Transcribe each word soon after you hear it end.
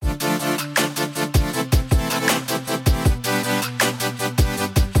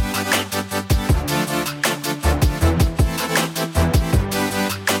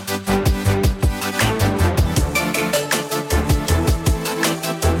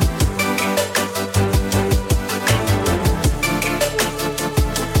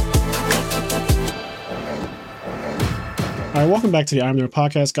welcome back to the IMN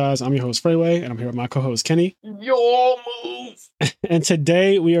podcast, guys. I'm your host, Freeway, and I'm here with my co-host, Kenny. Your move! And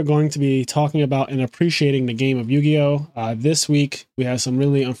today we are going to be talking about and appreciating the game of Yu-Gi-Oh! This week, we have some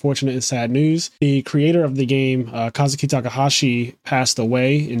really unfortunate and sad news. The creator of the game, Kazuki Takahashi, passed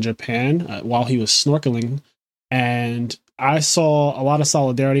away in Japan while he was snorkeling. And I saw a lot of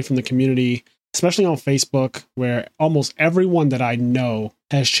solidarity from the community, especially on Facebook, where almost everyone that I know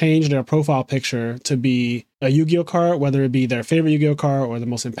has changed their profile picture to be a Yu-Gi-Oh card, whether it be their favorite Yu-Gi-Oh card or the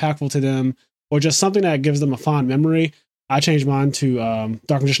most impactful to them, or just something that gives them a fond memory. I changed mine to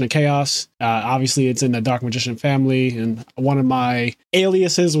Dark Magician of Chaos. Obviously, it's in the Dark Magician family, and one of my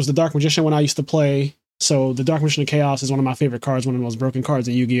aliases was the Dark Magician when I used to play. So the Dark Magician of Chaos is one of my favorite cards, one of the most broken cards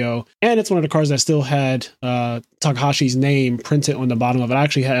in Yu-Gi-Oh! And it's one of the cards that still had Takahashi's name printed on the bottom of it. I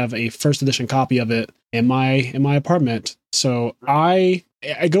actually have a first edition copy of it in my apartment. So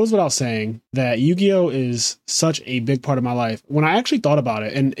it goes without saying that Yu-Gi-Oh! Is such a big part of my life. When I actually thought about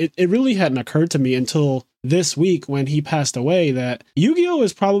it, and it really hadn't occurred to me until this week when he passed away, that Yu-Gi-Oh!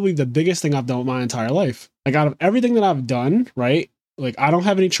 Is probably the biggest thing I've done with my entire life. Like, out of everything that I've done, right? Like, I don't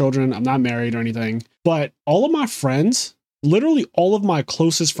have any children. I'm not married or anything. But all of my friends, literally all of my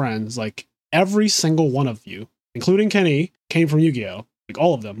closest friends, like every single one of you, including Kenny, came from Yu-Gi-Oh! Like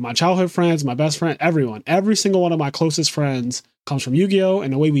all of them. My childhood friends, my best friend, everyone. Every single one of my closest friends comes from Yu-Gi-Oh!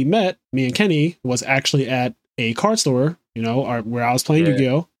 And the way we met, me and Kenny, was actually at a card store, where I was playing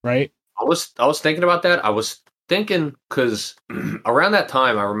Yu-Gi-Oh! Right? I was thinking about that. I was thinking because around that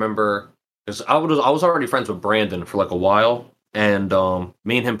time, I remember, because I was already friends with Brandon for like a while. And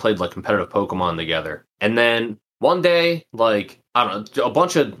me and him played like competitive Pokemon together. And then one day, like, I don't know, a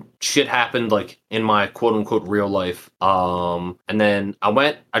bunch of shit happened like in my quote unquote real life. And then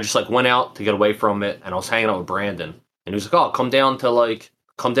I just like went out to get away from it, and I was hanging out with Brandon. And he was like, "Oh, come down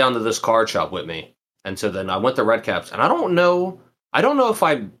to this card shop with me." And so then I went to Red Caps, and I don't know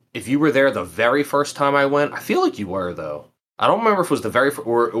if you were there the very first time I went. I feel like you were, though. I don't remember if it was the very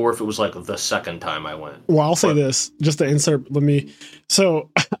or if it was like the second time I went. Well, I'll say this, just to insert, so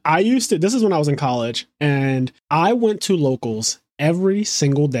this is when I was in college, and I went to locals every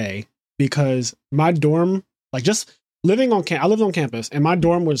single day because my dorm, like just living on I lived on campus, and my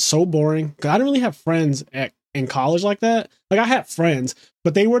dorm was so boring because I didn't really have friends in college like that. Like, I had friends,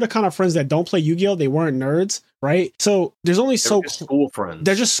 but they were the kind of friends that don't play Yu-Gi-Oh! They weren't nerds, right? So there's only school friends.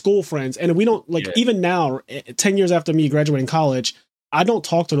 They're just school friends. And we don't, even now, 10 years after me graduating college, I don't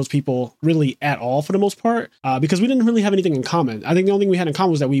talk to those people really at all for the most part, because we didn't really have anything in common. I think the only thing we had in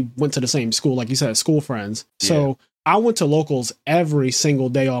common was that we went to the same school, like you said, school friends. So I went to locals every single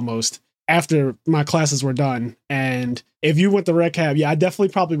day almost after my classes were done. And if you went to Red Cab, I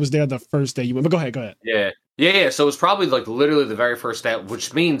definitely probably was there the first day you went. But go ahead. Yeah. So it was probably like literally the very first day,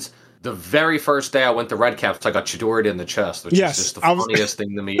 which means the very first day I went to Red Caps, I got Chidori'd in the chest, which is just the funniest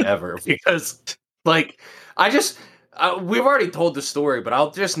thing to me ever. Because, like, we've already told the story, but I'll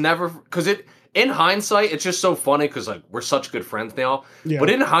just never, because in hindsight, it's just so funny because, like, we're such good friends now. Yeah.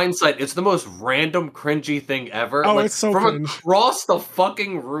 But in hindsight, it's the most random, cringy thing ever. Oh, like, it's so from cringe. Across the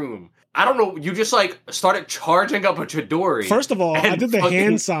fucking room. I don't know, you just, like, started charging up a Chidori. First of all, I did the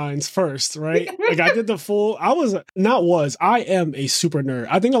hand signs first, right? Like, I did the full, I am a super nerd.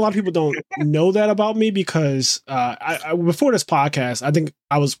 I think a lot of people don't know that about me because I before this podcast, I think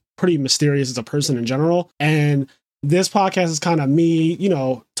I was pretty mysterious as a person in general. And this podcast is kind of me,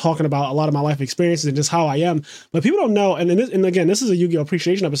 talking about a lot of my life experiences and just how I am. But people don't know. And again, this is a Yu-Gi-Oh!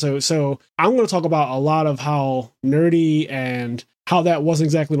 Appreciation episode. So I'm going to talk about a lot of how nerdy and how that wasn't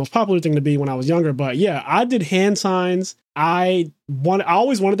exactly the most popular thing to be when I was younger. But yeah, I did hand signs. I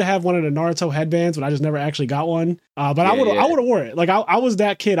always wanted to have one of the Naruto headbands, but I just never actually got one. But I would have wore it. Like, I was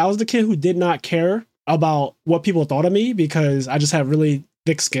that kid. I was the kid who did not care about what people thought of me because I just have really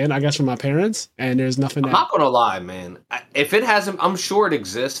thick skin, I guess, from my parents. And there's nothing. I'm not going to lie, man. If it hasn't, I'm sure it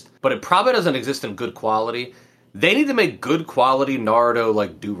exists, but it probably doesn't exist in good quality. They need to make good quality Naruto,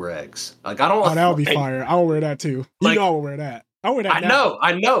 like, do-rags. Like, I don't. Oh, that would be fire. I will wear that too. I will wear that. I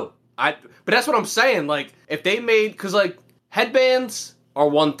know. But that's what I'm saying. Like, if they made, because, like, headbands are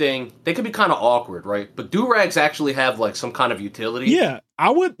one thing. They can be kind of awkward, right? But do-rags actually have, like, some kind of utility. Yeah, I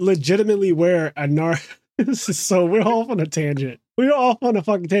would legitimately wear a So we're off on a tangent. We're off on a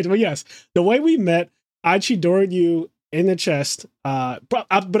fucking tangent. But yes, the way we met, I Chidori'd you in the chest. But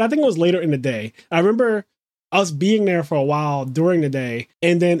I think it was later in the day. I remember us being there for a while during the day.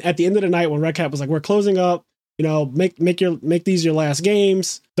 And then at the end of the night when Red Cap was like, we're closing up, make these your last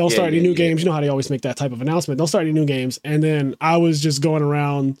games. Don't start any new games. You know how they always make that type of announcement. Don't start any new games. And then I was just going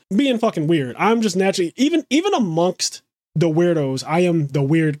around being fucking weird. I'm just naturally, even amongst the weirdos, I am the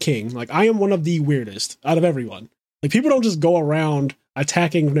weird king. Like, I am one of the weirdest out of everyone. Like people don't just go around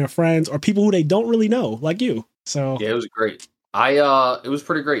attacking their friends or people who they don't really know, like you. So Yeah, it was great. It was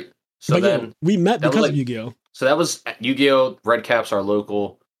pretty great. So but then yeah, we met because like, of Yu-Gi-Oh. So that was Yu-Gi-Oh! Red Caps, our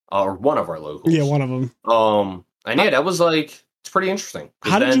local, or one of our locals. Yeah, one of them. And yeah, that was like, it's pretty interesting.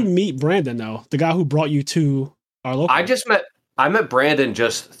 How did you meet Brandon though? The guy who brought you to our local? I met Brandon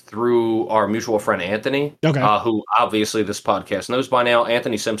just through our mutual friend Anthony, who obviously this podcast knows by now.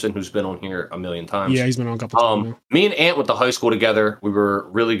 Anthony Simpson, who's been on here a million times. Yeah, he's been on a couple times now. Me and Ant went to high school together. We were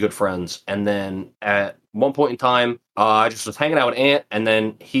really good friends. And then at one point in time, I just was hanging out with Ant, and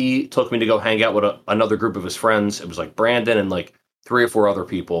then he took me to go hang out with another group of his friends. It was like Brandon and like 3 or 4 other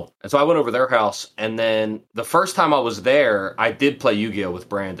people. And so I went over their house, and then the first time I was there, I did play Yu-Gi-Oh! With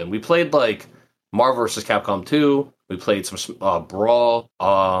Brandon. We played like Marvel vs. Capcom 2. We played some Brawl.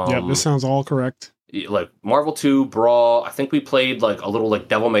 Yep, this sounds all correct. Like Marvel 2, Brawl. I think we played like a little like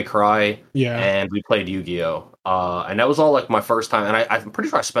Devil May Cry. Yeah. And we played Yu-Gi-Oh! And that was all like my first time. And I'm pretty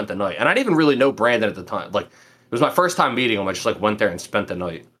sure I spent the night. And I didn't even really know Brandon at the time. Like, it was my first time meeting him. I just like went there and spent the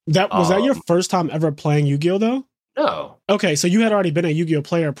night. Was that your first time ever playing Yu-Gi-Oh! Though? No. Okay, so you had already been a Yu-Gi-Oh!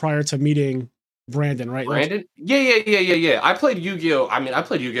 Player prior to meeting Brandon, right? Brandon? Yeah. I played Yu-Gi-Oh! I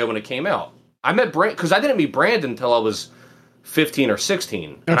played Yu-Gi-Oh! When it came out. I met Brandon because I didn't meet Brandon until I was 15 or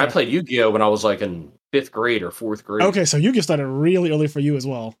 16. And I played Yu-Gi-Oh! When I was like in 5th grade or 4th grade. Okay, so Yu-Gi-Oh! Started really early for you as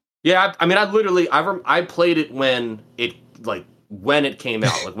well. Yeah, I played it when it came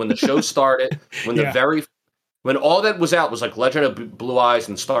out, like when the show started, when all that was out was like Legend of Blue Eyes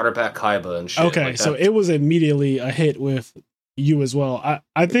and Starter Pack Kaiba and shit. Okay, so it was immediately a hit with you as well.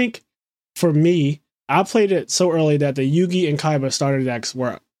 I think for me, I played it so early that the Yugi and Kaiba starter decks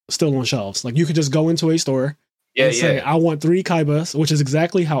were still on shelves. Like you could just go into a store and say, I want 3 Kaibas, which is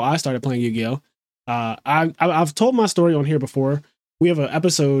exactly how I started playing Yu-Gi-Oh! I've told my story on here before. We have an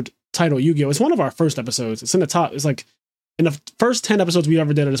episode titled Yu-Gi-Oh! It's one of our first episodes. It's in the top. It's like in the first 10 episodes we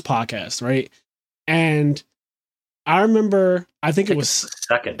ever did of this podcast, right? And I remember, I think it was the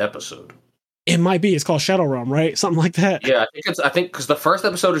second episode. It might be. It's called Shadow Realm, right? Something like that. Yeah, I think because the first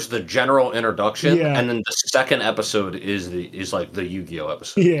episode is the general introduction, and then the second episode is like the Yu-Gi-Oh!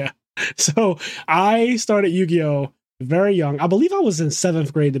 Episode. Yeah. So I started Yu-Gi-Oh! Very young. I believe I was in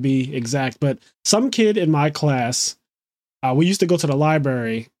 7th grade to be exact, but some kid in my class, we used to go to the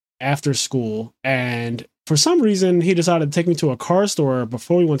library after school, and for some reason he decided to take me to a card store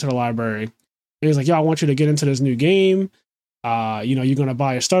before we went to the library. And he was like, "Yo, I want you to get into this new game. You're gonna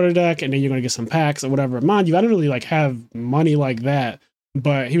buy a starter deck, and then you're gonna get some packs or whatever." Mind you, I didn't really like have money like that,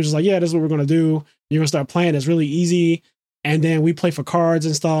 but he was just like, "Yeah, this is what we're gonna do. You're gonna start playing. It's really easy, and then we play for cards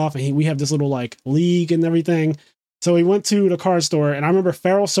and stuff. And we have this little like league and everything." So we went to the card store, and I remember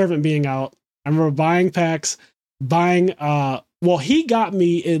Feral Servant being out. I remember buying packs, he got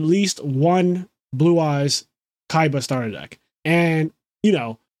me at least 1 Blue Eyes Kaiba starter deck. And,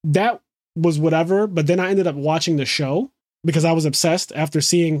 that was whatever. But then I ended up watching the show because I was obsessed after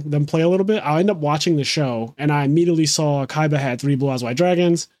seeing them play a little bit. I ended up watching the show, and I immediately saw Kaiba had 3 Blue Eyes White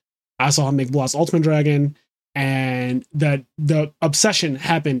Dragons. I saw him make Blue Eyes Ultimate Dragon, and that the obsession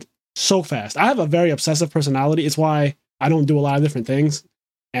happened so fast. I have a very obsessive personality. It's why I don't do a lot of different things.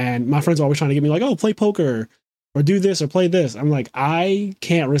 And my friends are always trying to get me like, "Oh, play poker or do this or play this." I'm like, I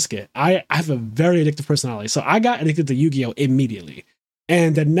can't risk it. I have a very addictive personality. So I got addicted to Yu-Gi-Oh! Immediately.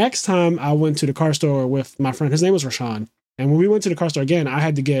 And the next time I went to the car store with my friend, his name was Rashawn. And when we went to the car store again, I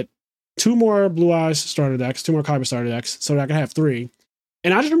had to get 2 more Blue Eyes starter decks, 2 more Kaiba starter decks so that I could have 3.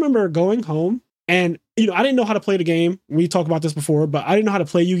 And I just remember going home and, I didn't know how to play the game. We talked about this before, but I didn't know how to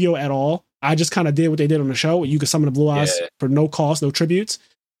play Yu-Gi-Oh! At all. I just kind of did what they did on the show. You could summon the Blue Eyes for no cost, no tributes.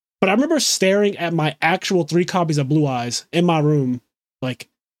 But I remember staring at my actual 3 copies of Blue Eyes in my room, like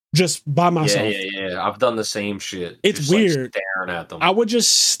just by myself. Yeah. I've done the same shit. It's just, weird. Like, staring at them. I would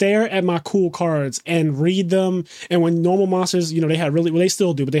just stare at my cool cards and read them. And when normal monsters, they had they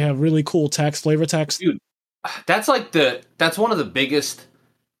still do, but they have really cool text, flavor text. Dude, that's one of the biggest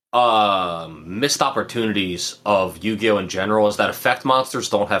missed opportunities of Yu-Gi-Oh! In general is that effect monsters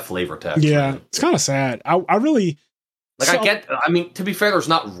don't have flavor text. Yeah, it's kind of sad. I really... to be fair, there's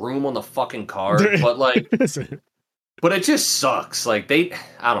not room on the fucking card, but like, but it just sucks. Like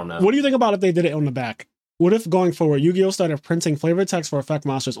I don't know. What do you think about if they did it on the back? What if going forward, Yu-Gi-Oh! Started printing flavor text for effect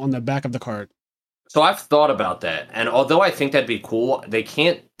monsters on the back of the card? So I've thought about that, and although I think that'd be cool,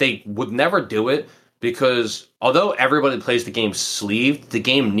 they would never do it because although everybody plays the game sleeved, the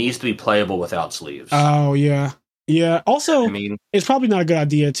game needs to be playable without sleeves. Oh yeah. Yeah. Also, it's probably not a good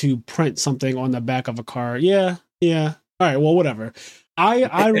idea to print something on the back of a card. Yeah. All right, well, whatever.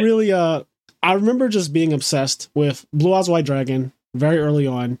 I really I remember just being obsessed with Blue Eyes White Dragon very early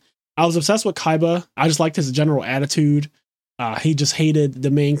on. I was obsessed with Kaiba. I just liked his general attitude. He just hated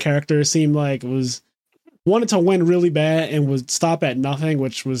the main character. Seemed like wanted to win really bad and would stop at nothing,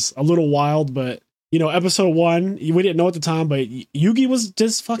 which was a little wild. But episode 1, we didn't know at the time, but Yugi was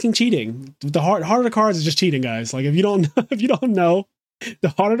just fucking cheating. The heart of the cards is just cheating, guys. Like if you don't know, the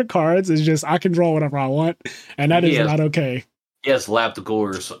heart of the cards is just I can draw whatever I want, and that is not okay. Yes, lap the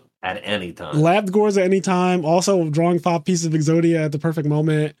gores at any time. Lap the gores at any time. Also, drawing 5 pieces of Exodia at the perfect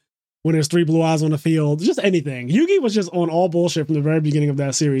moment when there's 3 blue eyes on the field. Just anything. Yugi was just on all bullshit from the very beginning of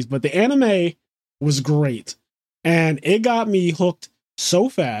that series, but the anime was great, and it got me hooked so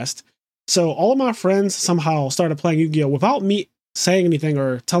fast. So all of my friends somehow started playing Yu-Gi-Oh! Without me saying anything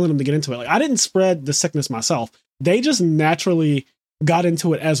or telling them to get into it. Like I didn't spread the sickness myself. They just naturally got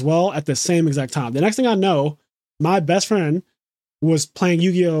into it as well at the same exact time. The next thing I know, my best friend was playing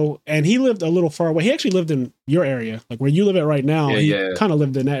Yu-Gi-Oh! And he lived a little far away. He actually lived in your area, like where you live at right now. He kind of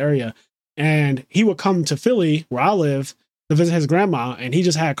lived in that area. And he would come to Philly, where I live, to visit his grandma, and he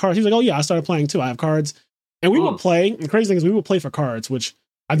just had cards. He was like, oh yeah, I started playing too. I have cards. And we would play. And the crazy thing is we would play for cards, which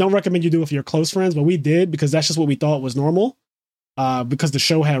I don't recommend you do with your close friends, but we did because that's just what we thought was normal. Because the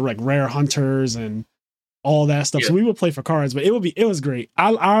show had like rare hunters and all that stuff. Yeah. So we would play for cards, but it was great.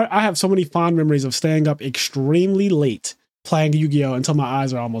 I have so many fond memories of staying up extremely late playing Yu-Gi-Oh! Until my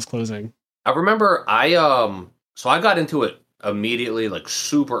eyes are almost closing. I remember I got into it immediately, like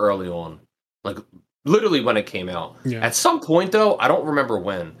super early on. Like literally when it came out. Yeah. At some point though, I don't remember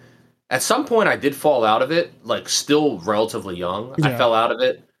when. At some point I did fall out of it, like still relatively young. Yeah. I fell out of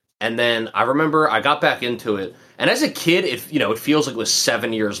it. And then I remember I got back into it. And as a kid, it feels like it was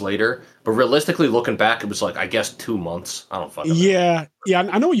 7 years later. But realistically, looking back, it was like, I guess 2 months. I don't fucking know. Yeah.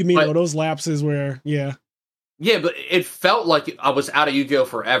 I know what you mean, though. Those lapses where, yeah. Yeah, but it felt like I was out of Yu-Gi-Oh!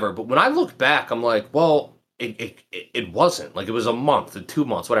 Forever. But when I look back, I'm like, well, it wasn't. Like, it was a month, 2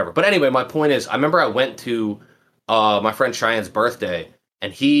 months, whatever. But anyway, my point is, I remember I went to my friend Cheyenne's birthday,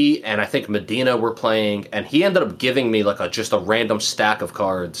 and he and I think Medina were playing, and he ended up giving me like just a random stack of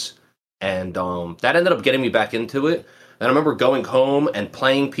cards. And that ended up getting me back into it. And I remember going home and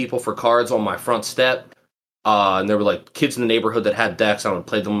playing people for cards on my front step. And there were like kids in the neighborhood that had decks. I would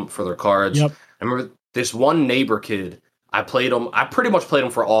play them for their cards. Yep. I remember this one neighbor kid, I pretty much played him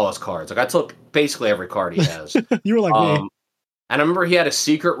for all his cards. Like I took basically every card he has. You were like me. And I remember he had a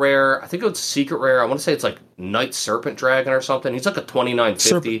secret rare. I think it was a secret rare. I want to say it's like Night Serpent Dragon or something. He's like a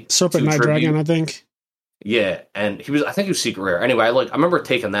 2950. Serpent Night Dragon, I think. Yeah, and I think he was secret rare. Anyway, I remember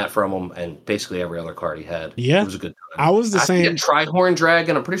taking that from him and basically every other card he had. Yeah. It was a good time. I was the same. Trihorn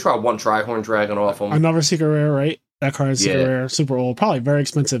Dragon. I'm pretty sure I won Trihorn Dragon off him. Another secret rare, right? That card is secret rare, super old, probably very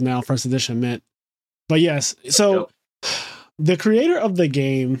expensive now, first edition mint. But yes, so the creator of the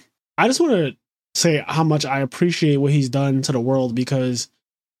game, I just want to say how much I appreciate what he's done to the world, because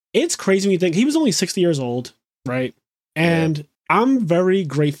it's crazy when you think he was only 60 years old, right? And I'm very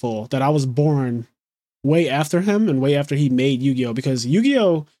grateful that I was born way after him and way after he made Yu-Gi-Oh! Because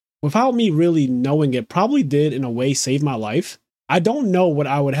Yu-Gi-Oh!, without me really knowing it, probably did in a way save my life. I don't know what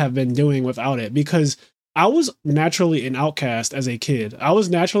I would have been doing without it, because I was naturally an outcast as a kid. I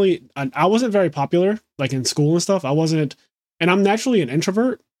wasn't very popular, like in school and stuff. And I'm naturally an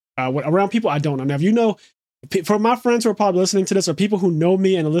introvert. Around people I don't know. Now, if you know, for my friends who are probably listening to this, or people who know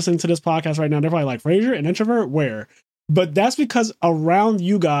me and are listening to this podcast right now, they're probably like, Fraser, an introvert? Where? But that's because around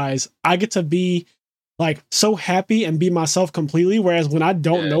you guys, I get to be like so happy and be myself completely. Whereas when I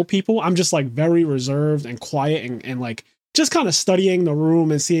don't know people, I'm just like very reserved and quiet and like just kind of studying the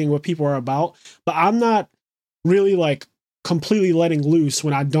room and seeing what people are about. But I'm not really like completely letting loose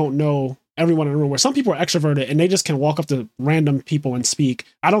when I don't know everyone in the room, where some people are extroverted and they just can walk up to random people and speak.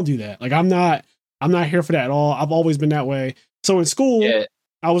 I don't do that. Like I'm not here for that at all. I've always been that way. So in school,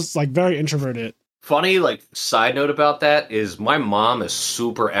 I was like very introverted. Funny, like, side note about that is my mom is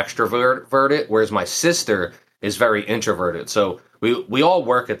super extroverted, whereas my sister is very introverted. So we all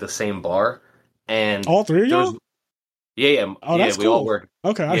work at the same bar, and all three of you? Yeah. Oh, that's we cool. all work.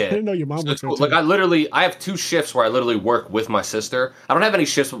 Okay, I didn't know your mom worked there too. Like, I have 2 shifts where I literally work with my sister. I don't have any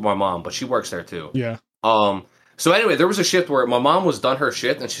shifts with my mom, but she works there too. Yeah. So anyway, there was a shift where my mom was done her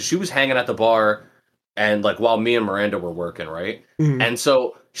shift, and she was hanging at the bar, and like while me and Miranda were working, right? Mm-hmm. And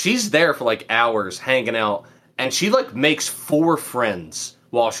so she's there for like hours hanging out, and she like makes 4 friends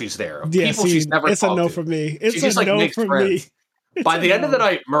while she's there. Yeah, people she's never it's talked a no to. for me. It's she just, a no for friends. me. By the end of the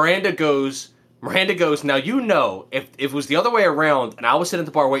night, Miranda goes, now if it was the other way around and I was sitting at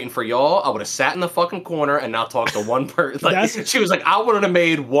the bar waiting for y'all, I would have sat in the fucking corner and not talked to one person. Like, she was like, I would have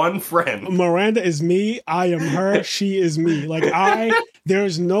made one friend. Miranda is me. I am her. She is me. Like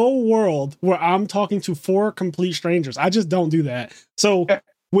there's no world where I'm talking to 4 complete strangers. I just don't do that. So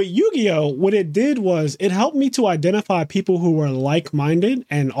with Yu-Gi-Oh, what it did was it helped me to identify people who were like-minded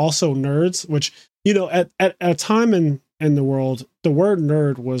and also nerds, which, you know, at a time in the world, the word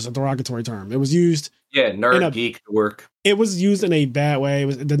nerd was a derogatory term. It was used nerd, geek, work. It was used in a bad way. It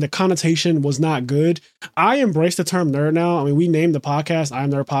was the connotation was not good. I embrace the term nerd now. I mean, we named the podcast "I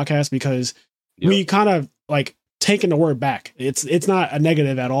Am Nerd Podcast" because we kind of like taking the word back. It's not a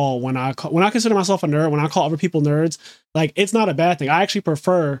negative at all. When I consider myself a nerd, when I call other people nerds, like it's not a bad thing. I actually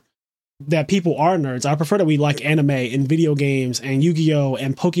prefer that people are nerds. I prefer that we like anime and video games and Yu-Gi-Oh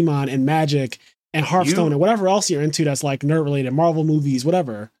and Pokemon and Magic and Hearthstone and whatever else you're into that's like nerd related, Marvel movies,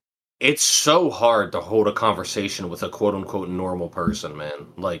 whatever. It's so hard to hold a conversation with a quote unquote normal person, man.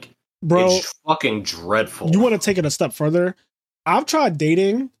 Like, bro, it's fucking dreadful. You want to take it a step further? I've tried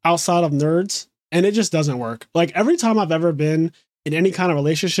dating outside of nerds and it just doesn't work. Like every time I've ever been in any kind of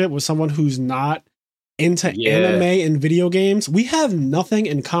relationship with someone who's not into anime and video games, we have nothing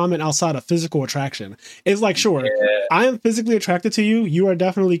in common outside of physical attraction. It's like, sure, I am physically attracted to you. You are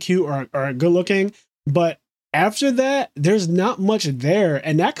definitely cute or good looking, but after that, there's not much there,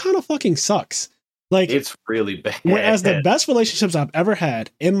 and that kind of fucking sucks. Like, it's really bad. Whereas the best relationships I've ever had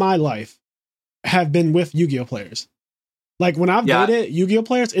in my life have been with Yu-Gi-Oh players. Like when I've dated Yu-Gi-Oh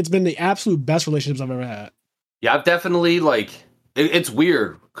players, it's been the absolute best relationships I've ever had. Yeah, I've definitely it's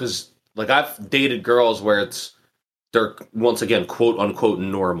weird because like I've dated girls where they're once again quote unquote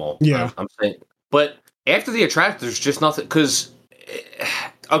normal. Yeah, I'm saying, but after the attraction, there's just nothing. Because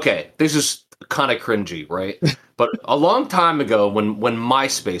this is kind of cringy, right? But a long time ago, when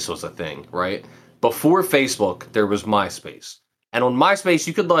MySpace was a thing, right? Before Facebook, there was MySpace, and on MySpace,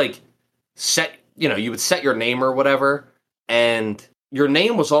 you could like you would set your name or whatever, and your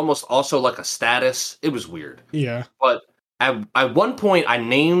name was almost also like a status. It was weird. Yeah. But at one point, I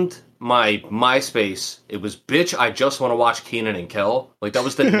named my MySpace. It was "Bitch, I Just Want to Watch Kenan and Kel." Like that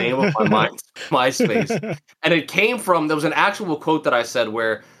was the name of my MySpace, and it came from there was an actual quote that I said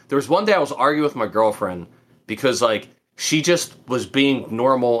where. There was one day I was arguing with my girlfriend because, like, she just was being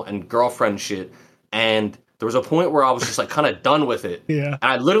normal and girlfriend shit. And there was a point where I was just, like, kind of done with it. Yeah.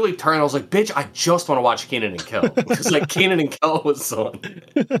 And I literally turned and I was like, bitch, I just want to watch Kenan and Kel. Because, like, Kenan and Kel was on.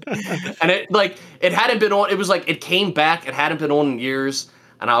 And it hadn't been on. It was like, it came back. It hadn't been on in years.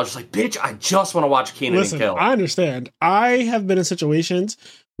 And I was just like, bitch, I just want to watch Kenan and Kel. I understand. I have been in situations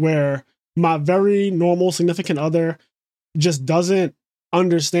where my very normal significant other just doesn't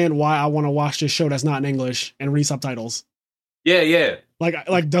understand why I want to watch this show that's not in English and read subtitles. Yeah.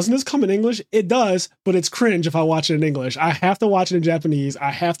 Like, doesn't this come in English? It does, but it's cringe if I watch it in English. I have to watch it in Japanese.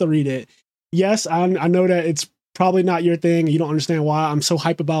 I have to read it. Yes, I know that it's probably not your thing. You don't understand why I'm so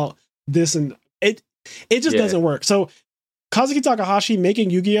hype about this, and it just doesn't work. So Kazuki Takahashi making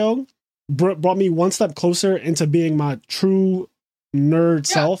Yu-Gi-Oh! Brought me one step closer into being my true nerd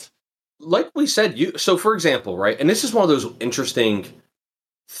self. Like we said, so for example, right, and this is one of those interesting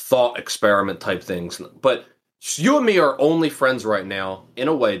thought experiment type things, but you and me are only friends right now in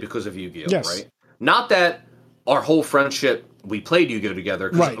a way because of Yu-Gi-Oh! Yes. Right? Not that our whole friendship we played Yu-Gi-Oh! Together,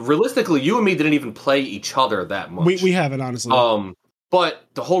 because realistically, you and me didn't even play each other that much. We haven't, honestly. But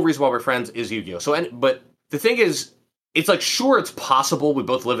the whole reason why we're friends is Yu-Gi-Oh! But the thing is, it's like, sure, it's possible we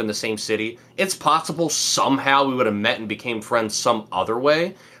both live in the same city. It's possible somehow we would have met and became friends some other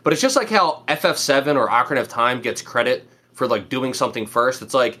way. But it's just like how FF7 or Ocarina of Time gets credit for like doing something first.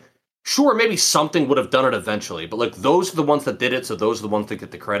 It's like, sure, maybe something would have done it eventually, but like those are the ones that did it, so those are the ones that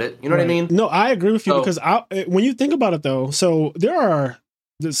get the credit. You know what I mean? No, I agree with you because when you think about it, though, so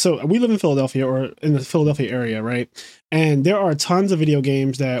we live in Philadelphia or in the Philadelphia area, right? And there are tons of video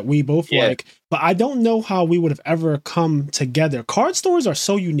games that we both like, but I don't know how we would have ever come together. Card stores are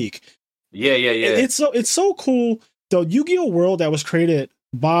so unique. Yeah. It's so cool. The Yu-Gi-Oh! World that was created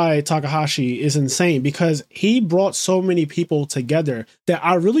by Takahashi is insane because he brought so many people together that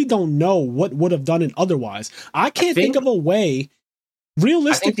I really don't know what would have done it otherwise. I can't think of a way,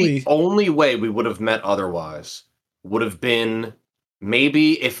 realistically. I think the only way we would have met otherwise would have been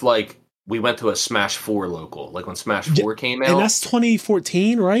maybe if like we went to a Smash 4 local, like when Smash 4 came out. And that's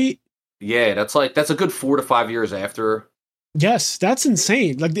 2014, right? Yeah, that's a good 4 to 5 years after. Yes, that's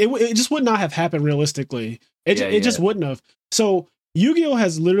insane. Like it just would not have happened realistically. It just wouldn't have. So Yu-Gi-Oh!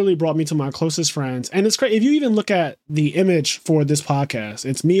 Has literally brought me to my closest friends. And it's great. If you even look at the image for this podcast,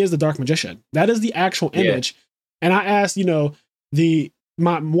 it's me as the Dark Magician. That is the actual image. And I asked, one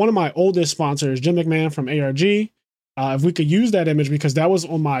of my oldest sponsors, Jim McMahon from ARG, if we could use that image because that was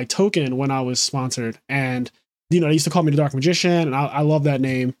on my token when I was sponsored. And they used to call me the Dark Magician, and I love that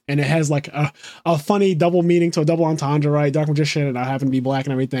name. And it has like a funny double meaning to a double entendre, right? Dark Magician, and I happen to be black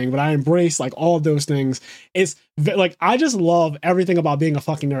and everything, but I embrace like all of those things. It's like, I just love everything about being a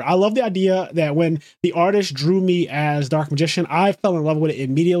fucking nerd. I love the idea that when the artist drew me as Dark Magician, I fell in love with it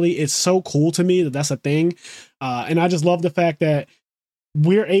immediately. It's so cool to me that that's a thing. And I just love the fact that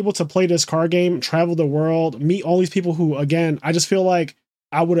we're able to play this card game, travel the world, meet all these people who, again, I just feel like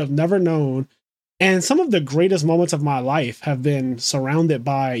I would have never known. And some of the greatest moments of my life have been surrounded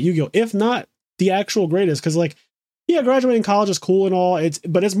by Yu-Gi-Oh! If not the actual greatest. Because, like, yeah, graduating college is cool and all.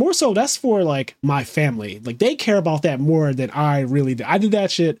 But it's more so that's for like my family. Like, they care about that more than I really did. I did that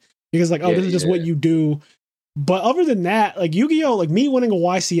shit because, like, this is just what you do. But other than that, like, Yu-Gi-Oh! Like, me winning a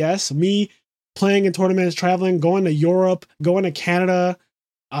YCS, me playing in tournaments, traveling, going to Europe, going to Canada,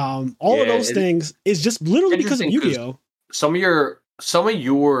 all of those things is just literally because of Yu-Gi-Oh! Some of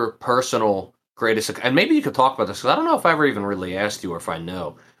your personal greatest, and maybe you could talk about this because I don't know if I ever even really asked you or if I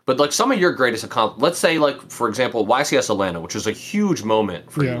know, but like some of your greatest accomplishments, let's say like, for example, YCS Atlanta, which was a huge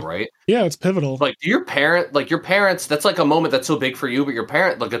moment for you, right? Yeah, it's pivotal. Like your parents, that's like a moment that's so big for you, but your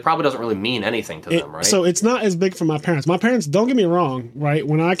parent, like it probably doesn't really mean anything to them, right? So it's not as big for my parents. My parents, don't get me wrong, right?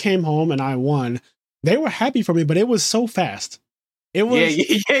 When I came home and I won, they were happy for me, but it was so fast. It was,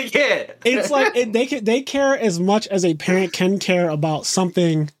 yeah. It's like they care as much as a parent can care about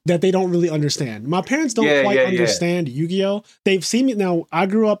something that they don't really understand. My parents don't quite understand Yu-Gi-Oh! They've seen me. Now, I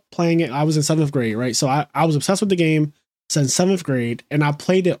grew up playing it. I was in 7th grade, right? So I was obsessed with the game since 7th grade, and I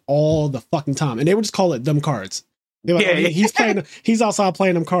played it all the fucking time. And they would just call it dumb cards. They were like, he's outside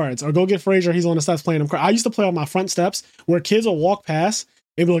playing them cards. Or go get Frazier, he's on the steps playing them cards. I used to play on my front steps where kids will walk past.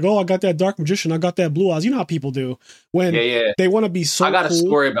 They'd be like, oh, I got that Dark Magician. I got that Blue Eyes. You know how people do when they want to be so cool. I got a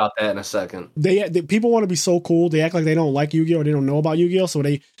story about that in a second. They people want to be so cool. They act like they don't like Yu-Gi-Oh! Or they don't know about Yu-Gi-Oh! So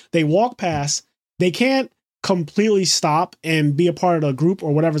they walk past. They can't completely stop and be a part of the group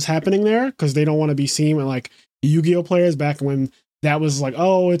or whatever's happening there because they don't want to be seen with like Yu-Gi-Oh! Players back when that was like,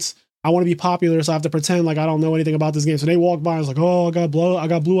 oh, I want to be popular, so I have to pretend like I don't know anything about this game. So they walk by and it's like, oh, I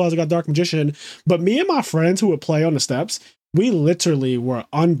got Blue Eyes, I got Dark Magician. But me and my friends who would play on the steps, we literally were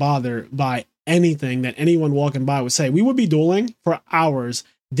unbothered by anything that anyone walking by would say. We would be dueling for hours.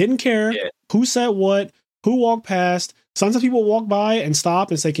 Didn't care who said what, who walked past. Sometimes people walk by and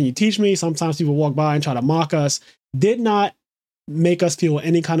stop and say, can you teach me? Sometimes people walk by and try to mock us. Did not make us feel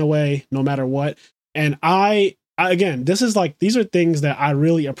any kind of way, no matter what. And I again, these are things that I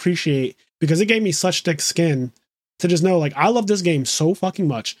really appreciate because it gave me such thick skin to just know, like, I love this game so fucking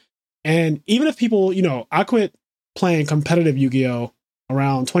much. And even if people, I quit playing competitive Yu-Gi-Oh!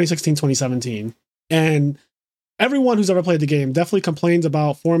 Around 2016, 2017. And everyone who's ever played the game definitely complains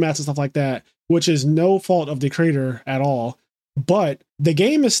about formats and stuff like that, which is no fault of the creator at all. But the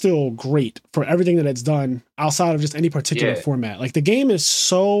game is still great for everything that it's done outside of just any particular format. Like, the game is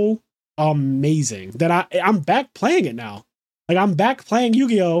so amazing that I'm back playing it now. Like, I'm back playing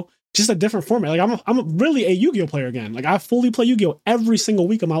Yu-Gi-Oh! Just a different format. Like, I'm really a Yu-Gi-Oh! Player again. Like, I fully play Yu-Gi-Oh! Every single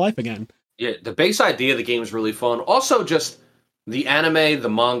week of my life again. Yeah, the base idea of the game is really fun. Also, just the anime, the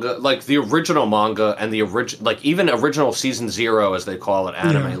manga, like the original manga and the original, like even original season 0, as they call it,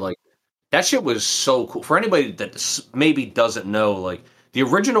 anime, like that shit was so cool. For anybody that maybe doesn't know, like the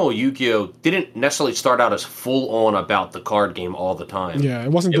original Yu-Gi-Oh! Didn't necessarily start out as full on about the card game all the time. Yeah,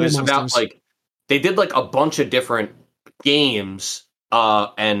 it wasn't. It was about like they did like a bunch of different games,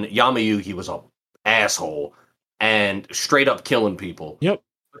 and Yamayuki was a asshole and straight up killing people. Yep.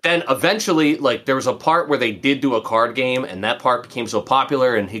 But then eventually, like, there was a part where they did do a card game, and that part became so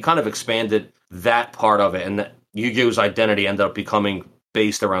popular, and he kind of expanded that part of it, and that Yu-Gi-Oh's identity ended up becoming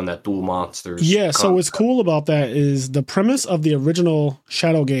based around that Duel Monsters. Yeah, concept. So what's cool about that is the premise of the original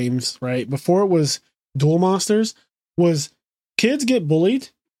Shadow games, right, before it was Duel Monsters, was kids get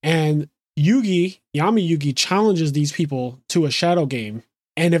bullied, and Yami-Yugi challenges these people to a Shadow game,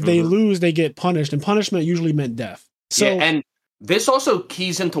 and if they lose, they get punished, and punishment usually meant death. So, yeah, and this also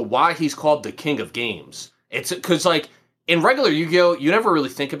keys into why he's called the King of Games. It's because, like, in regular Yu-Gi-Oh, you never really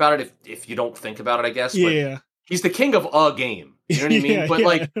think about it if you don't think about it, I guess. Yeah. But he's the king of a game. You know what I mean? But,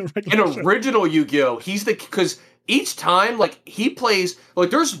 like, in original Yu-Gi-Oh, he's because each time, like, he plays,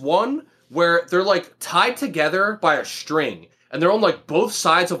 like, there's one where they're, like, tied together by a string, and they're on, like, both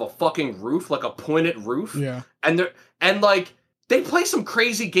sides of a fucking roof, like a pointed roof. Yeah. And like, they play some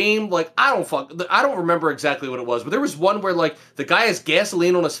crazy game, like, I don't remember exactly what it was, but there was one where, like, the guy has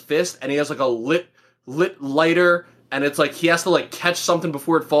gasoline on his fist, and he has, like, a lit lighter, and it's, like, he has to, like, catch something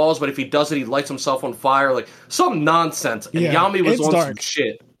before it falls, but if he does it, he lights himself on fire, like, some nonsense, and Yami was on some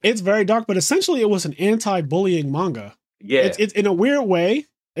shit. It's very dark, but essentially it was an anti-bullying manga. Yeah. It's in a weird way,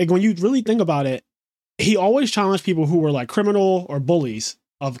 like, when you really think about it, he always challenged people who were like criminal or bullies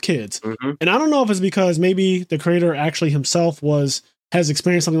of kids. Mm-hmm. And I don't know if it's because maybe the creator actually himself has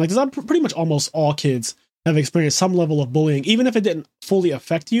experienced something like this. Pretty much almost all kids have experienced some level of bullying, even if it didn't fully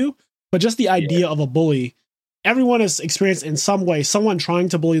affect you. But just the idea of a bully, everyone has experienced in some way someone trying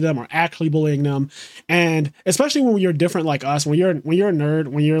to bully them or actually bullying them. And especially when you're different like us, when you're a nerd,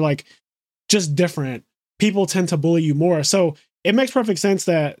 when you're like just different, people tend to bully you more. So it makes perfect sense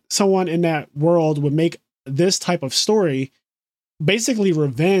that someone in that world would make this type of story basically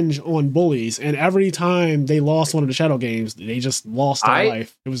revenge on bullies. And every time they lost one of the shadow games, they just lost their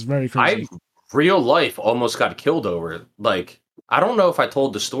life. It was very crazy. Real life almost got killed over it. Like, I don't know if I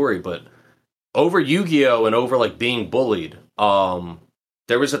told the story, but over Yu-Gi-Oh! And over like being bullied,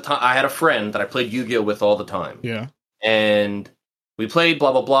 there was a time I had a friend that I played Yu-Gi-Oh! With all the time. Yeah. And we played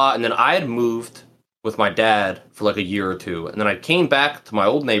blah, blah, blah. And then I had moved with my dad for like a year or two. And then I came back to my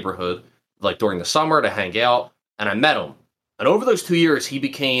old neighborhood, like during the summer to hang out. And I met him. And over those 2 years, he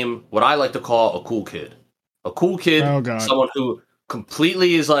became what I like to call a cool kid. A cool kid, someone who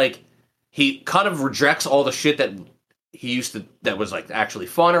completely is like, he kind of rejects all the shit that he used to, that was like actually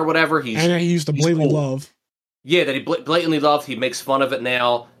fun or whatever. He used to blatantly love. Yeah, that he blatantly loved. He makes fun of it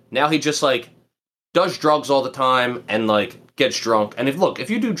now. Now he just like does drugs all the time and like gets drunk. And if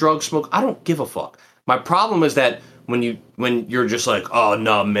you do drugs, smoke, I don't give a fuck. My problem is that when you're just like, oh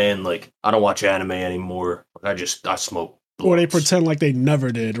no, man, like I don't watch anime anymore. I smoke. Or they pretend like they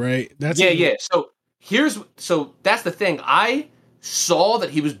never did, right? Yeah. So that's the thing. I saw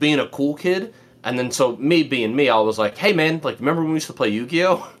that he was being a cool kid, and then so me being me, I was like, hey man, like remember when we used to play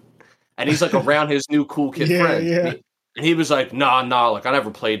Yu-Gi-Oh? And he's like around his new cool kid friend. Yeah. And he was like, nah, like I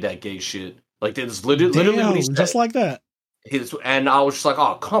never played that gay shit. Like it's literally what he said. Just like that. And I was just like,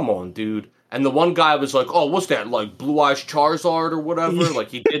 oh, come on, dude. And the one guy was like, oh, what's that, like Blue Eyes Charizard or whatever? Like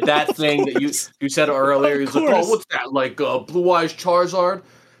he did that thing that you said earlier. He's like, oh, what's that, like Blue Eyes Charizard?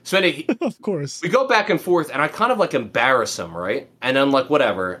 So anyway, of course, we go back and forth, and I kind of like embarrass him, right? And then like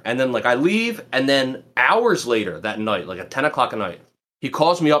whatever, and then like I leave, and then hours later that night, like at 10 o'clock at night, he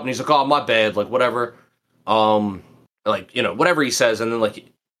calls me up and he's like, oh, my bad, like whatever, like you know whatever he says, and then like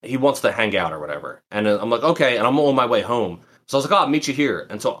he wants to hang out or whatever, and I'm like okay, and I'm on my way home. So I was like, oh, I'll meet you here.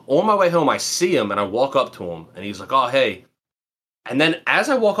 And so on my way home, I see him, and I walk up to him, and he's like, oh, hey. And then as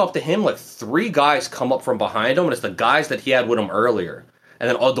I walk up to him, like 3 guys come up from behind him, and it's the guys that he had with him earlier. And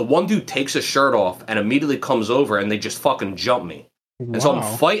then the one dude takes his shirt off and immediately comes over, and they just fucking jump me. Wow. And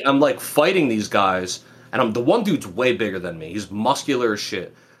so I'm like fighting these guys, and the one dude's way bigger than me. He's muscular as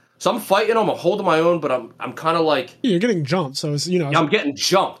shit. So I'm fighting him, I'm holding my own, but I'm kind of like... Yeah, you're getting jumped, so it's, I'm getting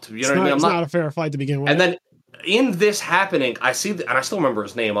jumped. You know what I mean? It's not a fair fight to begin with. And then... in this happening, I see, and I still remember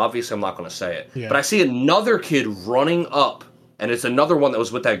his name. Obviously, I'm not going to say it. Yeah. But I see another kid running up, and it's another one that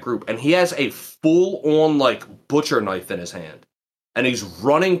was with that group, and he has a full-on, like, butcher knife in his hand. And he's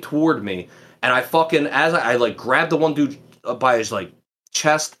running toward me, and I fucking, as I like, grab the one dude by his, like,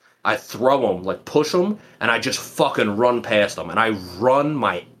 chest, I throw him, like, push him, and I just fucking run past him. And I run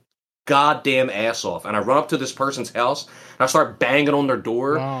my goddamn ass off. And I run up to this person's house, and I start banging on their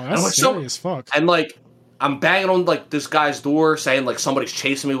door. Wow, that's scary as fuck. And, like... I'm banging on, like, this guy's door saying, like, somebody's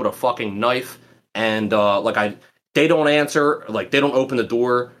chasing me with a fucking knife, and, they don't answer, like, they don't open the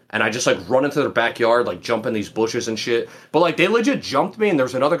door, and I just, like, run into their backyard, like, jump in these bushes and shit. But, like, they legit jumped me, and there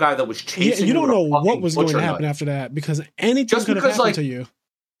was another guy that was chasing me. You don't know what was going to happen after that, because anything could have happened to you.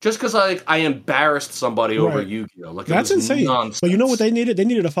 Just because, like, I embarrassed somebody over Yu-Gi-Oh! Like, that's insane. Nonsense. But you know what they needed? They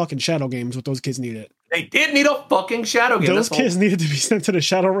needed a fucking shadow game is what those kids needed. They did need a fucking shadow game. Those kids needed to be sent to the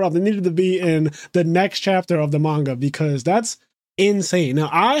shadow realm. They needed to be in the next chapter of the manga because that's insane.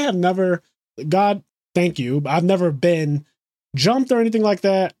 Now, I have never, God, thank you, I've never been jumped or anything like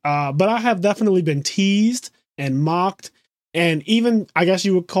that, but I have definitely been teased and mocked and even, I guess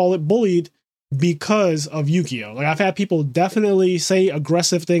you would call it bullied because of Yu-Gi-Oh! Like I've had people definitely say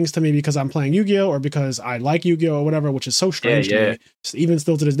aggressive things to me because I'm playing Yu-Gi-Oh! Or because I like Yu-Gi-Oh! Or whatever, which is so strange to me, even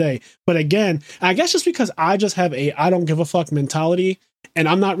still to this day. But again, I guess just because I just have a I don't give a fuck mentality and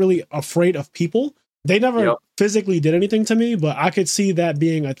I'm not really afraid of people. They never physically did anything to me, but I could see that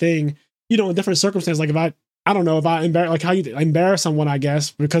being a thing, you know, in different circumstances. Like if I don't know, if I embarrass, like how you embarrass someone, I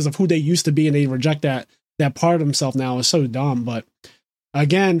guess, because of who they used to be and they reject that part of themselves now is so dumb. But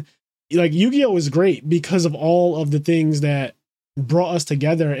again, like Yu-Gi-Oh! Is great because of all of the things that brought us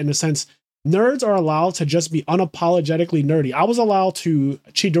together in a sense. Nerds are allowed to just be unapologetically nerdy. I was allowed to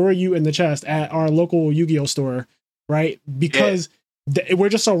Chidori you in the chest at our local Yu-Gi-Oh! Store, right? Because we're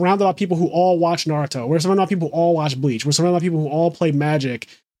just surrounded by people who all watch Naruto. We're surrounded by people who all watch Bleach. We're surrounded by people who all play Magic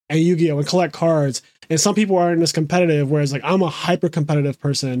and Yu-Gi-Oh! And collect cards. And some people are in this competitive, whereas like I'm a hyper competitive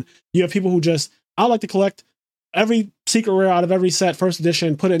person. You have people who just I like to collect every secret rare out of every set, first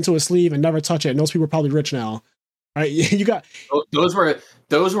edition, put it into a sleeve and never touch it. And those people are probably rich now. Right? You got those were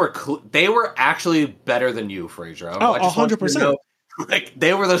they were actually better than you, Fraser. Oh, 100%. Like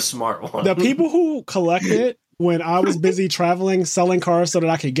they were the smart ones. The people who collect it when I was busy traveling, selling cards so that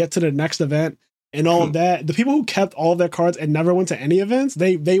I could get to the next event and all of that. The people who kept all of their cards and never went to any events,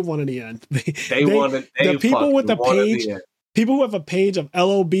 they won in the end. They won it. The people with the page, people who have a page of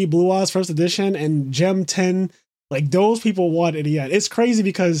LOB Blue Eyes First Edition and Gem 10, like those people won in the end. It's crazy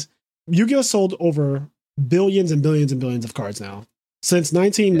because Yu-Gi-Oh sold over billions and billions and billions of cards now. Since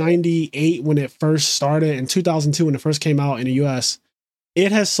 1998, when it first started, and 2002 when it first came out in the US,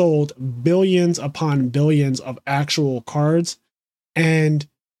 it has sold billions upon billions of actual cards. And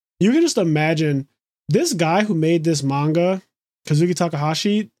you can just imagine this guy who made this manga, Kazuki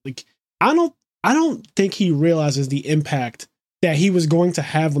Takahashi, like I don't think he realizes the impact that he was going to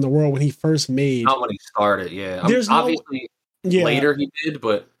have on the world when he first made. Not when he started, yeah. Obviously later he did,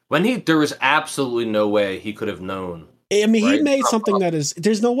 but when there was absolutely no way he could have known. I mean, right? He made something that is,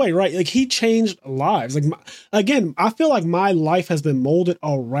 there's no way, right? Like he changed lives. Like again, I feel like my life has been molded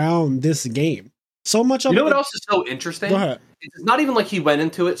around this game. So much of it. You know what else is so interesting? Go ahead. It's not even like he went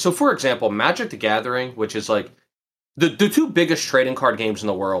into it. So for example, Magic the Gathering, which is like the two biggest trading card games in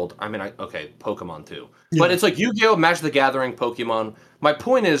the world. I mean, Pokemon too. Yeah. But it's like Yu-Gi-Oh, Magic the Gathering, Pokemon. My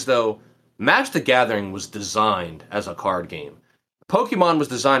point is though, Magic the Gathering was designed as a card game. Pokemon was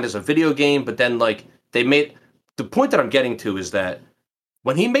designed as a video game, but then like they made... The point that I'm getting to is that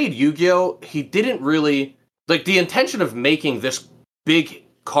when he made Yu-Gi-Oh, he didn't really... Like, the intention of making this big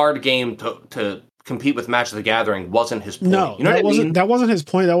card game to compete with Magic the Gathering wasn't his point. No, you know that wasn't his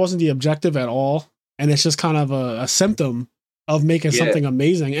point. That wasn't the objective at all. And it's just kind of a symptom of making something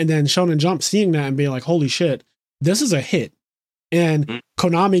amazing. And then Shonen Jump seeing that and being like, holy shit, this is a hit. And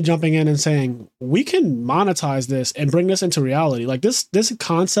Konami jumping in and saying, we can monetize this and bring this into reality. Like, this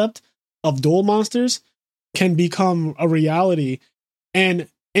concept of duel monsters can become a reality. And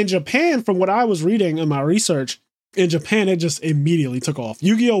in Japan, from what I was reading in my research, in Japan, it just immediately took off.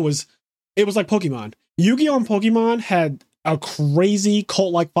 Yu-Gi-Oh was like Pokemon. Yu-Gi-Oh and Pokemon had a crazy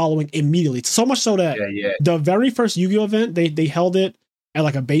cult-like following immediately. So much so that the very first Yu-Gi-Oh event, they held it at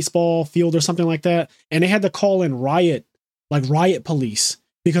like a baseball field or something like that. And they had to call in riot police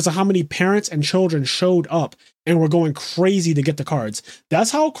because of how many parents and children showed up and were going crazy to get the cards.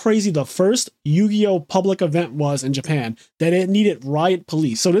 That's how crazy the first Yu-Gi-Oh public event was in Japan, that it needed riot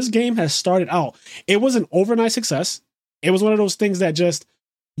police. So this game has started out. It was an overnight success. It was one of those things that just,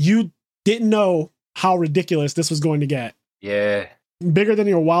 you didn't know how ridiculous this was going to get. Yeah. Bigger than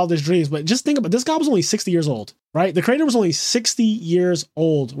your wildest dreams. But just think about, this guy was only 60 years old, right? The creator was only 60 years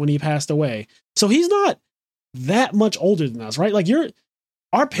old when he passed away. So he's not that much older than us, right? Like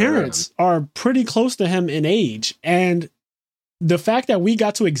our parents are pretty close to him in age. And the fact that we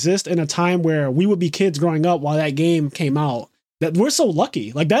got to exist in a time where we would be kids growing up while that game came out, that we're so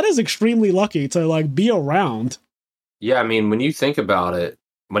lucky. Like, that is extremely lucky to like be around. Yeah, I mean, when you think about it,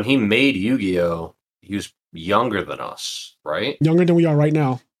 when he made Yu-Gi-Oh, he was younger than us, right? Younger than we are right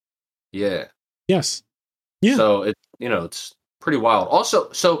now. Yeah. Yes. Yeah. So it's pretty wild. Also,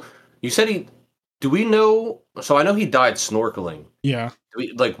 so you said do we know? So I know he died snorkeling. Yeah.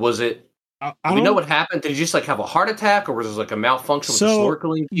 Was it? Do we know what happened? Did he just like have a heart attack, or was it like a malfunction with the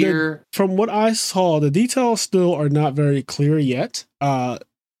snorkeling gear? From what I saw, the details still are not very clear yet.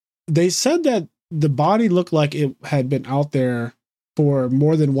 They said that the body looked like it had been out there for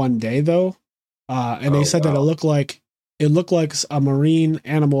more than one day, though. And they said that it looked like a marine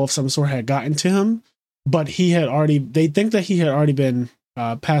animal of some sort had gotten to him, but they think that he had already been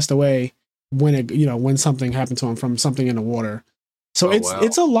passed away when something happened to him from something in the water. So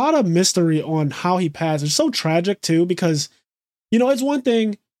it's a lot of mystery on how he passed. It's so tragic too, because, it's one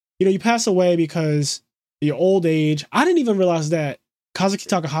thing, you pass away because your old age. I didn't even realize that Kazuki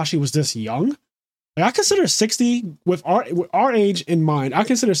Takahashi was this young. Like, I consider 60 with our age in mind. I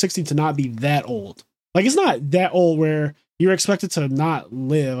consider 60 to not be that old. Like, it's not that old where you're expected to not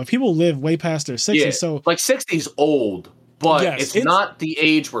live. Like, people live way past their 60s. Yeah, so like 60 is old. But it's not the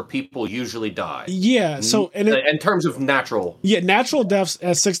age where people usually die. Yeah. So in terms of natural. Yeah, natural deaths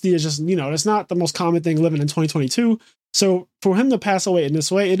at 60 is just, it's not the most common thing living in 2022. So for him to pass away in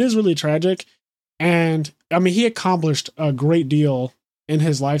this way, it is really tragic. And I mean, he accomplished a great deal in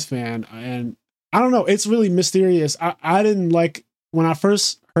his lifespan. And I don't know, it's really mysterious. I didn't like, when I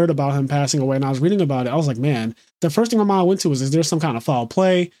first heard about him passing away and I was reading about it, I was like, man, the first thing my mind went to was, is there some kind of foul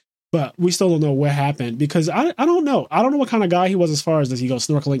play? But we still don't know what happened, because I don't know. I don't know what kind of guy he was as far as, does he go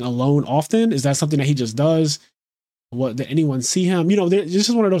snorkeling alone often? Is that something that he just does? What, did anyone see him? This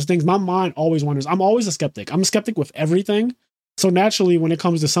is one of those things. My mind always wonders. I'm always a skeptic. I'm a skeptic with everything. So naturally, when it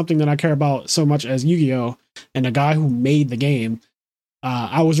comes to something that I care about so much as Yu-Gi-Oh! And the guy who made the game,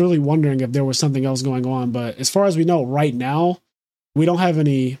 I was really wondering if there was something else going on. But as far as we know right now, we don't have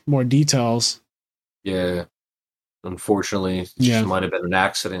any more details. Yeah. Unfortunately, it just might have been an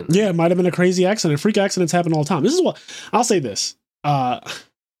accident. Yeah, it might have been a crazy accident. Freak accidents happen all the time. This is what I'll say this.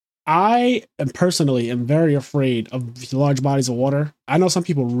 I am personally very afraid of large bodies of water. I know some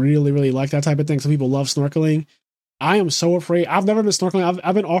people really, really like that type of thing. Some people love snorkeling. I am so afraid. I've never been snorkeling.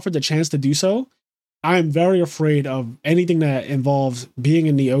 I've been offered the chance to do so. I am very afraid of anything that involves being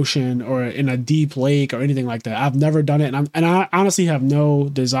in the ocean or in a deep lake or anything like that. I've never done it, and I honestly have no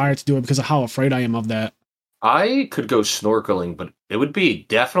desire to do it because of how afraid I am of that. I could go snorkeling, but it would be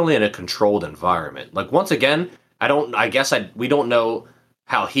definitely in a controlled environment. Like, once again, we don't know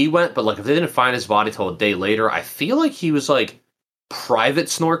how he went, but like if they didn't find his body till a day later, I feel like he was like private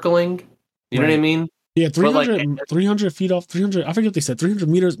snorkeling. You know what I mean? Yeah, 300 feet off, 300, I forget what they said, 300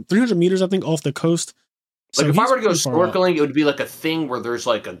 meters, I think, off the coast. So like if I were to go snorkeling, it would be like a thing where there's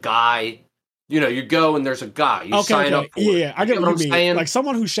like a guy, you go and there's a guy. You sign up for it. Yeah, I get what you mean. Saying? Like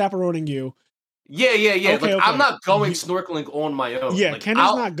someone who's chaperoning you. Yeah. Okay. I'm not going snorkeling on my own. Yeah, like, Kenny's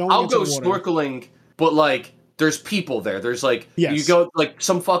not going I'll go water. Snorkeling, but like there's people there. There's like, you go like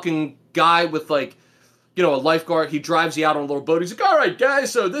some fucking guy with like, a lifeguard. He drives you out on a little boat. He's like, all right,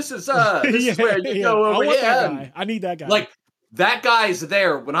 guys, so this is where you go over here. I need that guy. Like, that guy's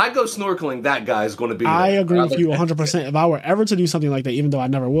there. When I go snorkeling, that guy's going to be there. I agree with you 100%. If I were ever to do something like that, even though I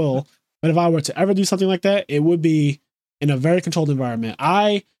never will, but if I were to ever do something like that, it would be in a very controlled environment.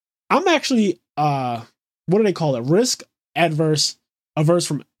 I'm actually, what do they call it? Risk averse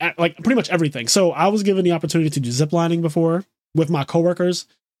from like pretty much everything. So I was given the opportunity to do ziplining before with my coworkers.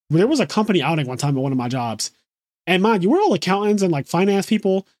 There was a company outing one time at one of my jobs. And mind you, we're all accountants and like finance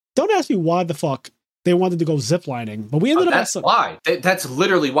people. Don't ask me why the fuck they wanted to go ziplining. But we ended up... That's why. That's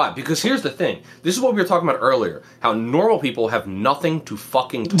literally why. Because here's the thing. This is what we were talking about earlier. How normal people have nothing to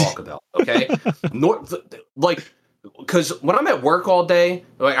fucking talk about. Okay? Because when I'm at work all day,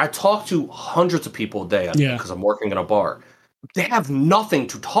 like I talk to hundreds of people a day because I'm working in a bar. They have nothing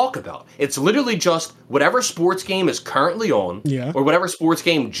to talk about. It's literally just whatever sports game is currently on, or whatever sports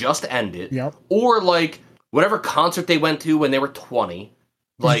game just ended, or like whatever concert they went to when they were 20.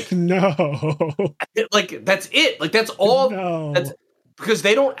 Like no, like that's it. Like that's all. No. That's because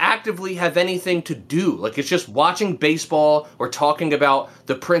they don't actively have anything to do. Like it's just watching baseball or talking about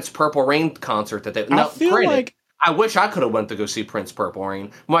the Prince Purple Rain concert that they. I feel like. I wish I could have went to go see Prince Purple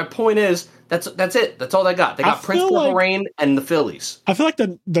Rain. My point is, that's it. That's all they got. They got Prince Purple Rain and the Phillies. I feel like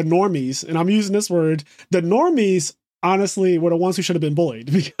the normies, and I'm using this word, the normies, honestly, were the ones who should have been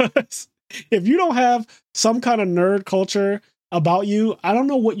bullied. Because if you don't have some kind of nerd culture about you, I don't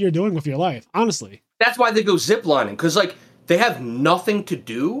know what you're doing with your life, honestly. That's why they go ziplining, because like they have nothing to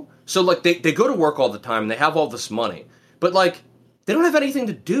do. So like they go to work all the time and they have all this money. But like they don't have anything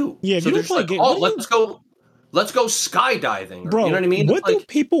to do. Yeah, so you don't play games. Let's go skydiving. Bro, you know what I mean? What do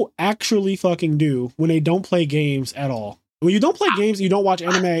people actually fucking do when they don't play games at all? When you don't play games, you don't watch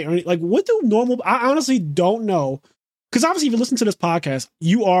anime or anything. Like, what do normal... I honestly don't know. Because obviously, if you listen to this podcast,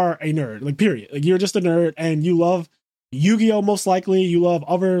 you are a nerd. Like, period. Like, you're just a nerd and you love Yu-Gi-Oh! Most likely. You love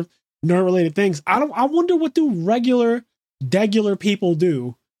other nerd-related things. I wonder what do degular people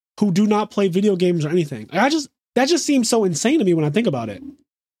do who do not play video games or anything. That just seems so insane to me when I think about it.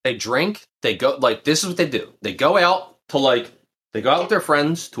 They drink, they go, like, this is what they do. They go out with their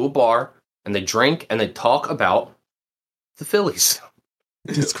friends to a bar, and they drink, and they talk about the Phillies.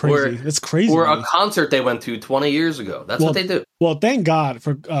 It's crazy. It's crazy. Or a concert they went to 20 years ago. That's what they do. Well, thank God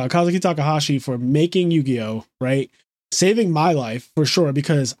for Kazuki Takahashi for making Yu-Gi-Oh!, right? Saving my life, for sure,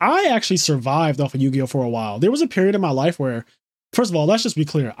 because I actually survived off of Yu-Gi-Oh! For a while. There was a period in my life where, first of all, let's just be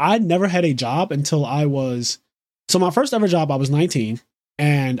clear. I never had a job until so my first ever job, I was 19.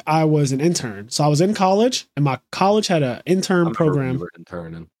 And I was an intern. So I was in college, and my college had an intern program. Sure you were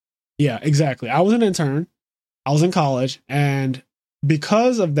interning. Yeah, exactly. I was an intern. I was in college. And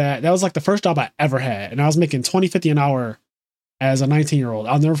because of that, that was like the first job I ever had. And I was making $20.50 an hour as a 19-year-old.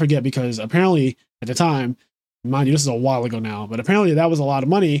 I'll never forget, because apparently at the time, mind you, this is a while ago now, but apparently that was a lot of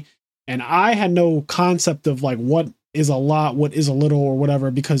money. And I had no concept of like what is a lot, what is a little, or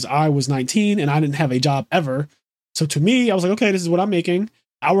whatever, because I was 19 and I didn't have a job ever. So to me, I was like, okay, this is what I'm making.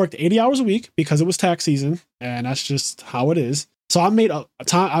 I worked 80 hours a week because it was tax season, and that's just how it is. So I made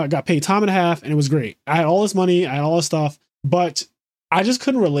I got paid time and a half, and it was great. I had all this money, I had all this stuff, but I just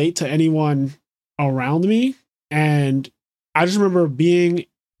couldn't relate to anyone around me. And I just remember being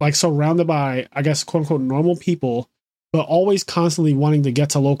like surrounded by, I guess, quote unquote, normal people but always constantly wanting to get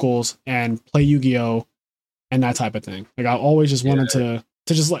to locals and play Yu-Gi-Oh and that type of thing. Like I always just wanted to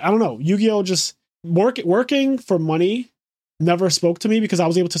just like, I don't know, Yu-Gi-Oh just working for money never spoke to me because I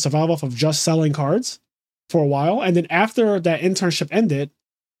was able to survive off of just selling cards for a while. And then after that internship ended,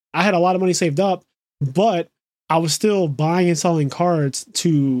 I had a lot of money saved up, but I was still buying and selling cards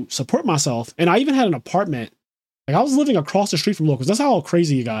to support myself. And I even had an apartment. Like I was living across the street from locals. That's how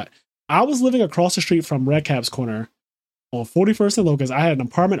crazy it got. I was living across the street from Red Cap's Corner on 41st and Locust. I had an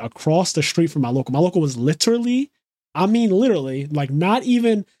apartment across the street from my local. My local was literally, like not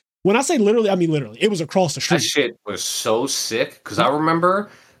even, when I say literally, I mean literally. It was across the street. That shit was so sick because I remember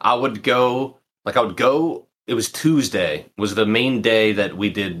I would go, it was Tuesday, was the main day that we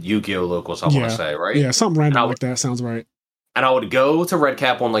did Yu-Gi-Oh! Locals, I want to say, right? Yeah, something random like that sounds right. And I would go to Red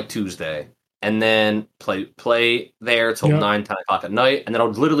Cap on like Tuesday and then play there till 9, 10 o'clock at night. And then I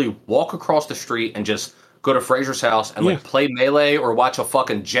would literally walk across the street and just go to Fraser's house and like play Melee or watch a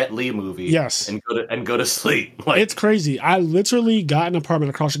fucking Jet Li movie. Yes. And go to sleep. Like, it's crazy. I literally got an apartment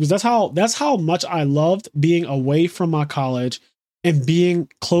across because that's how much I loved being away from my college and being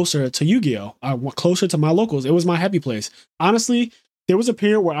closer to Yu-Gi-Oh! Closer to my locals. It was my happy place. Honestly, there was a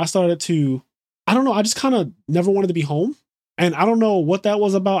period where I started to, I don't know, I just kind of never wanted to be home. And I don't know what that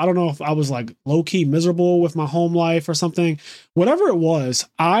was about. I don't know if I was like low-key miserable with my home life or something. Whatever it was,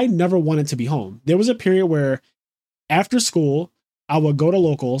 I never wanted to be home. There was a period where after school, I would go to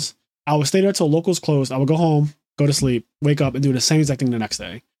locals. I would stay there till locals closed. I would go home, go to sleep, wake up, and do the same exact thing the next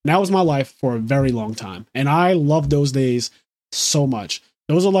day. And that was my life for a very long time. And I loved those days so much.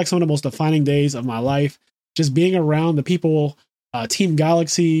 Those are like some of the most defining days of my life. Just being around the people, Team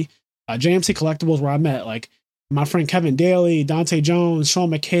Galaxy, JMC Collectibles, where I met like my friend Kevin Daly, Dante Jones,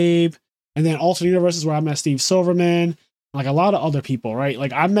 Sean McCabe, and then Alternate Universes where I met Steve Silverman, like a lot of other people, right?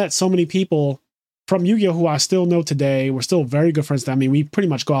 Like I met so many people from Yu-Gi-Oh! Who I still know today. We're still very good friends. I mean, we pretty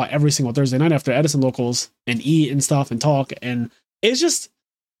much go out every single Thursday night after Edison Locals and eat and stuff and talk. And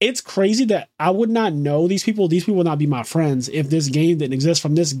it's crazy that I would not know these people. These people would not be my friends if this game didn't exist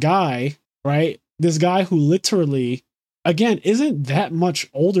from this guy, right? This guy who literally, again, isn't that much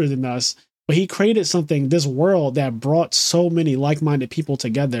older than us, but he created something, this world that brought so many like-minded people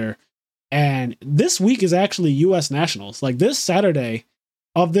together. And this week is actually U.S. Nationals. Like this Saturday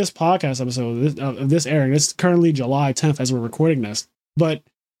of this podcast episode, of this airing, it's currently July 10th as we're recording this. But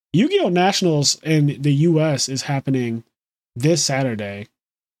Yu-Gi-Oh! Nationals in the U.S. is happening this Saturday.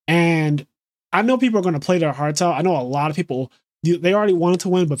 And I know people are going to play their hearts out. I know a lot of people, they already wanted to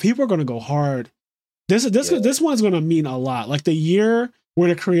win, but people are going to go hard. This one's going to mean a lot. Like the year where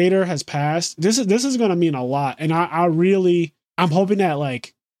the creator has passed, this is going to mean a lot. And I'm hoping that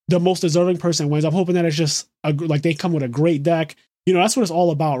like the most deserving person wins. I'm hoping that it's just like they come with a great deck. You know, that's what it's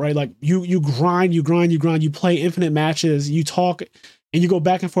all about, right? Like you grind, you play infinite matches, you talk and you go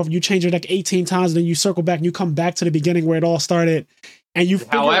back and forth, and you change your deck 18 times, and then you circle back and you come back to the beginning where it all started. And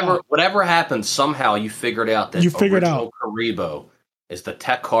whatever happens, somehow you figured out that original Karibo is the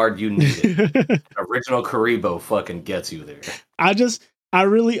tech card you needed. Original Karibo fucking gets you there. I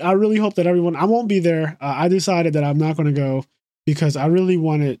really hope that everyone, I won't be there. I decided that I'm not going to go because I really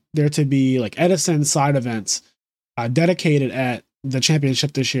wanted there to be like Edison side events dedicated at the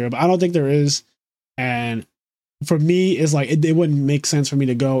championship this year, but I don't think there is. And for me, it's like it wouldn't make sense for me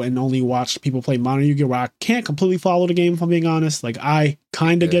to go and only watch people play Modern Yu-Gi-Oh! Where I can't completely follow the game, if I'm being honest. Like I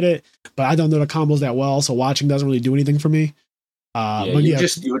kind of get it, but I don't know the combos that well, so watching doesn't really do anything for me. You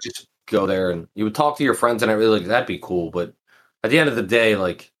would just go there and you would talk to your friends and everything. Like that'd be cool, but at the end of the day,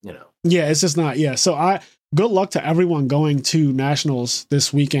 like, you know. Yeah, it's just not. Yeah, so good luck to everyone going to Nationals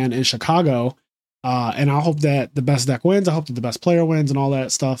this weekend in Chicago. And I hope that the best deck wins. I hope that the best player wins and all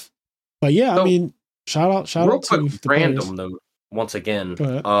that stuff. But yeah, so, I mean, shout out to the random though. Once again,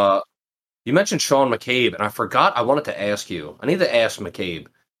 you mentioned Sean McCabe, and I forgot. I wanted to ask you. I need to ask McCabe.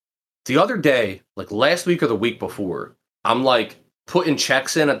 The other day, like last week or the week before, I'm like putting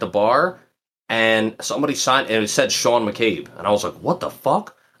checks in at the bar, and somebody signed, and it said Sean McCabe, and I was like, "What the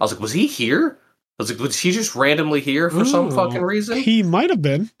fuck?" I was like, "Was he here?" I was like, "Was he just randomly here for some fucking reason?" He might have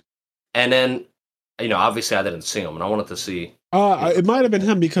been. And then, you know, obviously I didn't see him, and I wanted to see. It might have been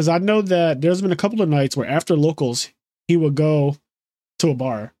him because I know that there's been a couple of nights where after locals, he would go to a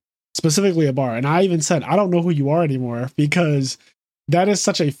bar, specifically a bar. And I even said, I don't know who you are anymore because that is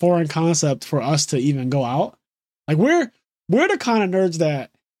such a foreign concept for us to even go out. Like we're the kind of nerds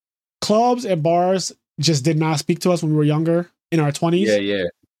that clubs and bars just did not speak to us when we were younger in our 20s. Yeah.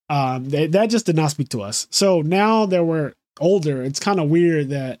 That just did not speak to us. So now that we're older, it's kind of weird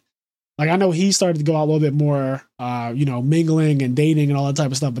that, like, I know he started to go out a little bit more, mingling and dating and all that type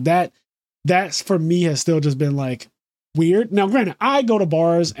of stuff. But that's for me has still just been like, weird. Now, granted, I go to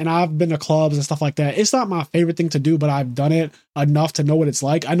bars and I've been to clubs and stuff like that. It's not my favorite thing to do, but I've done it enough to know what it's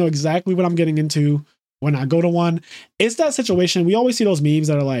like. I know exactly what I'm getting into when I go to one. It's that situation. We always see those memes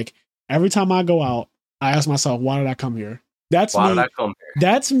that are like, every time I go out, I ask myself, why did I come here? That's Why me. did I come here?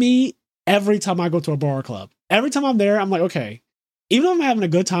 That's me every time I go to a bar or club. Every time I'm there, I'm like, okay, even if I'm having a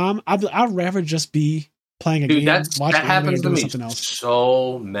good time, I'd rather just be playing a game, watching that happens anime, or doing to me something else.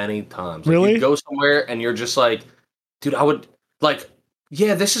 so many times. Like, Really? you go somewhere and you're just like, dude, I would like,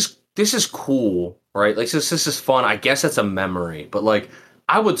 yeah, this is cool, right? Like, this is fun. I guess it's a memory, but like,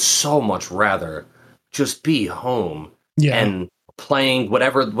 I would so much rather just be home and playing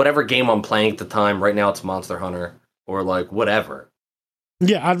whatever game I'm playing at the time. Right now, it's Monster Hunter or like whatever.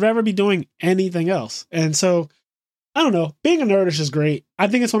 Yeah, I'd rather be doing anything else. And so, I don't know. Being a nerd is just great. I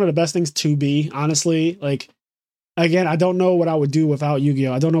think it's one of the best things to be, honestly. Like, again, I don't know what I would do without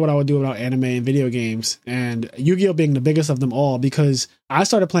Yu-Gi-Oh! I don't know what I would do without anime and video games. And Yu-Gi-Oh! Being the biggest of them all, because I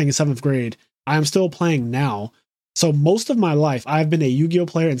started playing in 7th grade. I am still playing now. So most of my life, I've been a Yu-Gi-Oh!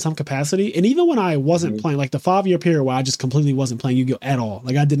 Player in some capacity. And even when I wasn't playing, like the 5-year period where I just completely wasn't playing Yu-Gi-Oh! At all.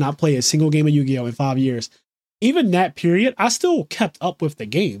 Like, I did not play a single game of Yu-Gi-Oh! In 5 years. Even that period, I still kept up with the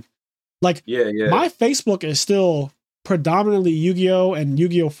game. Like, my Facebook is still predominantly Yu-Gi-Oh! And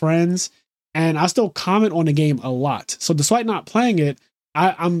Yu-Gi-Oh! Friends, and I still comment on the game a lot. So despite not playing it,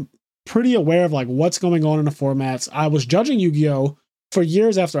 I'm pretty aware of like what's going on in the formats. I was judging Yu-Gi-Oh! For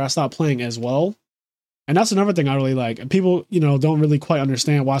years after I stopped playing as well. And that's another thing I really like. And people, don't really quite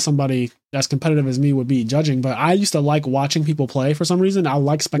understand why somebody as competitive as me would be judging, but I used to like watching people play for some reason. I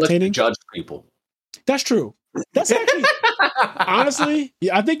like spectating. Let's judge people. That's true. That's actually, honestly,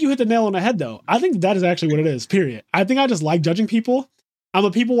 yeah, I think you hit the nail on the head, though. I think that is actually what it is, period. I think I just like judging people. I'm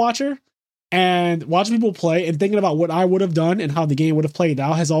a people watcher, and watching people play and thinking about what I would have done and how the game would have played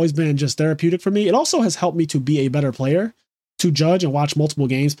out has always been just therapeutic for me. It also has helped me to be a better player, to judge and watch multiple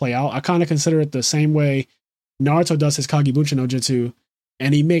games play out. I kind of consider it the same way Naruto does his Kagebunshin no Jutsu,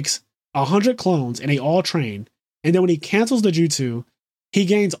 and he makes 100 clones and they all train. And then when he cancels the jutsu, he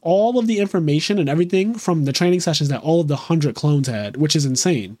gains all of the information and everything from the training sessions that all of the 100 clones had, which is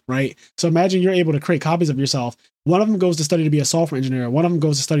insane, right? So imagine you're able to create copies of yourself. One of them goes to study to be a software engineer. One of them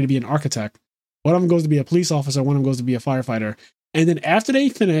goes to study to be an architect. One of them goes to be a police officer. One of them goes to be a firefighter. And then after they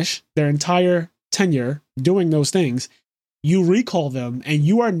finish their entire tenure doing those things, you recall them, and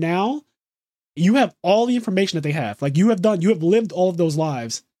you have all the information that they have. Like, you have lived all of those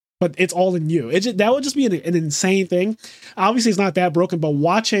lives, but it's all in you. That would just be an insane thing. Obviously, it's not that broken, but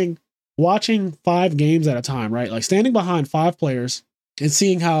watching 5 games at a time, right? Like, standing behind 5 players and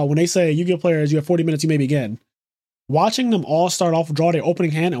seeing how, when they say Yu-Gi-Oh! Players, you have 40 minutes, you may begin. Watching them all start off, draw their opening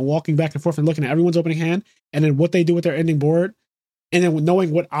hand, and walking back and forth and looking at everyone's opening hand, and then what they do with their ending board, and then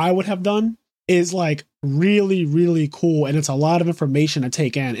knowing what I would have done is like really, really cool. And it's a lot of information to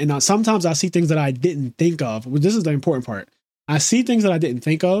take in. And sometimes I see things that I didn't think of. This is the important part. I see things that I didn't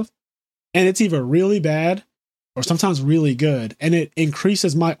think of, and it's either really bad or sometimes really good. And it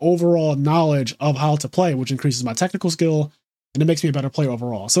increases my overall knowledge of how to play, which increases my technical skill, and it makes me a better player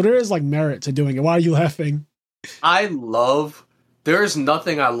overall. So there is like merit to doing it. Why are you laughing? There's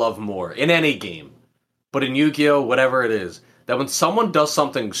nothing I love more in any game, but in Yu-Gi-Oh!, whatever it is, that when someone does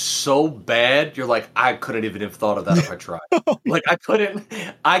something so bad, you're like, I couldn't even have thought of that if I tried. Like, I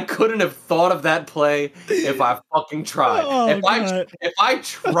couldn't have thought of that play if I fucking tried. If I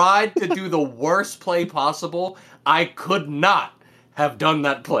tried to do the worst play possible, I could not have done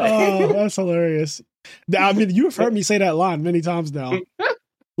that play. Oh, that's hilarious. I mean, you've heard me say that line many times now.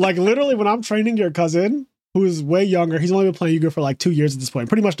 Like, literally, when I'm training your cousin, who is way younger, he's only been playing Yu-Gi-Oh! For like 2 years at this point,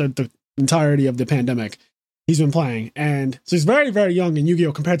 pretty much the entirety of the pandemic. He's been playing, and so he's very, very young in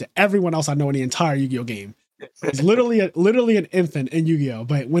Yu-Gi-Oh! Compared to everyone else I know in the entire Yu-Gi-Oh! Game. He's literally an infant in Yu-Gi-Oh!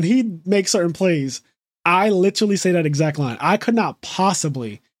 But when he makes certain plays, I literally say that exact line. I could not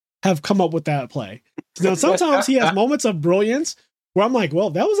possibly have come up with that play. Now, sometimes he has moments of brilliance where I'm like,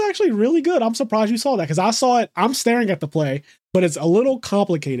 well, that was actually really good. I'm surprised you saw that, because I saw it. I'm staring at the play, but it's a little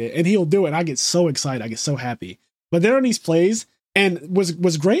complicated, and he'll do it. And I get so excited. I get so happy. But there are these plays. And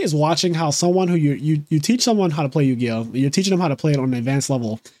what's great is watching how someone who you teach someone how to play Yu-Gi-Oh! You're teaching them how to play it on an advanced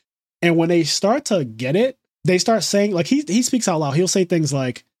level. And when they start to get it, they start saying, like, he speaks out loud. He'll say things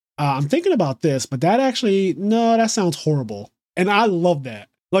like, I'm thinking about this, but that sounds horrible. And I love that.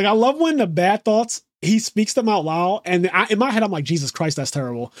 Like, I love when the bad thoughts, he speaks them out loud. And in my head, I'm like, Jesus Christ, that's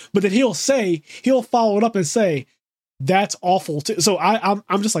terrible. But then he'll follow it up and say, that's awful too. So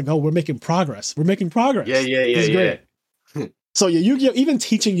I'm just like, oh, we're making progress. We're making progress. Yeah. It's great. So yeah, Yu-Gi-Oh! Even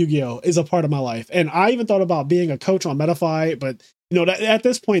teaching Yu-Gi-Oh! Is a part of my life. And I even thought about being a coach on Metafy, but that at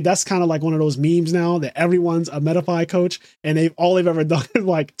this point, that's kind of like one of those memes now that everyone's a Metafy coach and they've ever done is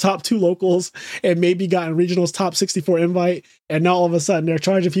like top 2 locals and maybe gotten regionals top 64 invite. And now all of a sudden they're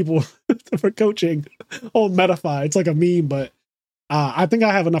charging people for coaching on Metafy. It's like a meme, but I think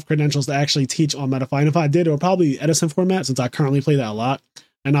I have enough credentials to actually teach on Metafy. And if I did, it would probably be Edison format since I currently play that a lot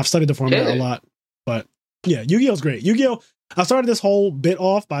and I've studied the format a lot. But yeah, Yu-Gi-Oh's great. Yu-Gi-Oh! I started this whole bit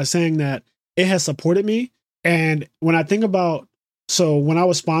off by saying that it has supported me. And when I think about, so when I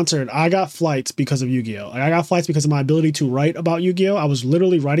was sponsored, I got flights because of Yu-Gi-Oh! Like I got flights because of my ability to write about Yu-Gi-Oh! I was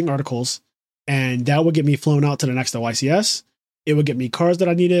literally writing articles and that would get me flown out to the next YCS. It would get me cards that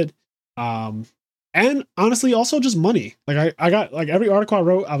I needed. And honestly, also just money. Like I got like every article I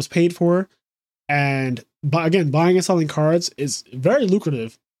wrote, I was paid for. And again, buying and selling cards is very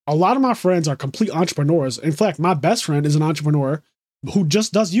lucrative. A lot of my friends are complete entrepreneurs. In fact, my best friend is an entrepreneur who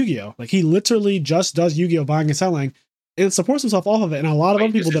just does Yu-Gi-Oh! Like he literally just does Yu-Gi-Oh! Buying and selling and supports himself off of it. And a lot of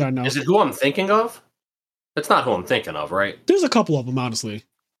other people that I know. Is it who I'm thinking of? That's not who I'm thinking of, right? There's a couple of them, honestly.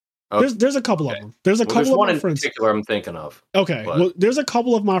 Okay. There's a couple of them. There's a couple of my friends. One in particular I'm thinking of. Okay. Well, there's a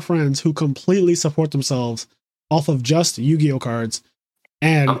couple of my friends who completely support themselves off of just Yu-Gi-Oh! Cards.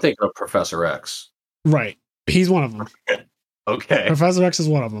 And I'm thinking of Professor X. Right. He's one of them. Okay. Professor X is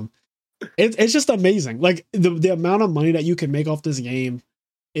one of them. It's just amazing. Like the amount of money that you can make off this game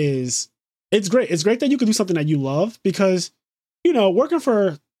it's great. It's great that you can do something that you love because, working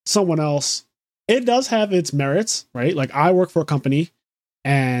for someone else, it does have its merits, right? Like I work for a company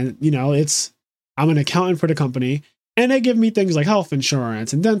and, I'm an accountant for the company and they give me things like health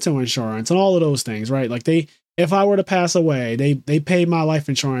insurance and dental insurance and all of those things, right? Like if I were to pass away, they pay my life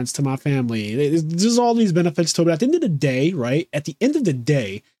insurance to my family. There's all these benefits to it. But at the end of the day, right? At the end of the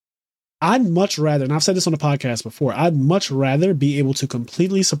day, I'd much rather, and I've said this on the podcast before, I'd much rather be able to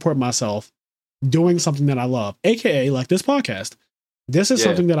completely support myself doing something that I love, aka like this podcast. This is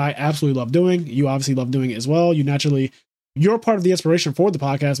something that I absolutely love doing. You obviously love doing it as well. You're part of the inspiration for the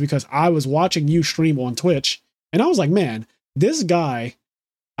podcast because I was watching you stream on Twitch and I was like, man, this guy,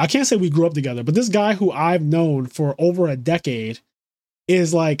 I can't say we grew up together, but this guy who I've known for over a decade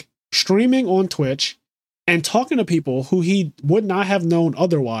is like streaming on Twitch and talking to people who he would not have known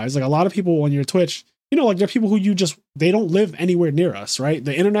otherwise. Like a lot of people on your Twitch, like there are people who they don't live anywhere near us, right?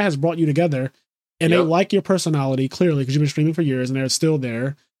 The internet has brought you together and they like your personality clearly because you've been streaming for years and they're still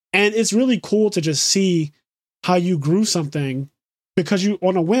there. And it's really cool to just see how you grew something because you,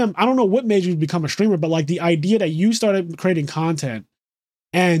 on a whim, I don't know what made you become a streamer, but like the idea that you started creating content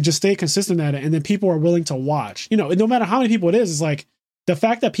and just stay consistent at it. And then people are willing to watch, no matter how many people it is, it's like the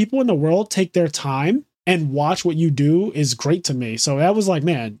fact that people in the world take their time and watch what you do is great to me. So that was like,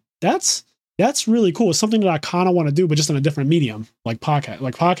 man, that's really cool. It's something that I kind of want to do, but just in a different medium, like podcast.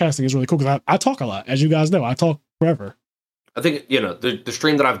 Like podcasting is really cool because I talk a lot, as you guys know. I talk forever. I think the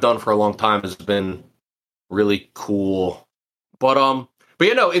stream that I've done for a long time has been really cool, but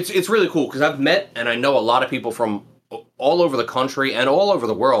it's really cool because I've met and I know a lot of people from all over the country and all over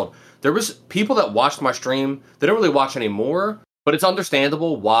the world. There was people that watched my stream. They don't really watch anymore, but it's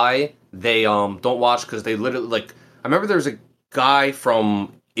understandable why they don't watch because they literally like. I remember there was a guy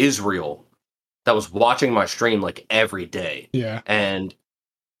from Israel that was watching my stream like every day. Yeah, and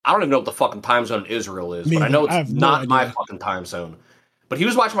I don't even know what the fucking time zone in Israel is, but I know it's not my fucking time zone. But he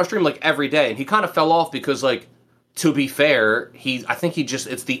was watching my stream like every day, and he kind of fell off because, like, to be fair, I think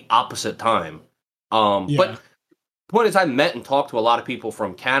it's the opposite time. But the point is, I met and talked to a lot of people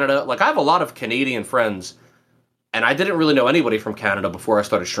from Canada. Like, I have a lot of Canadian friends, and I didn't really know anybody from Canada before I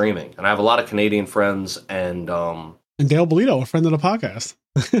started streaming. And I have a lot of Canadian friends, and Dale Bolito, a friend of the podcast.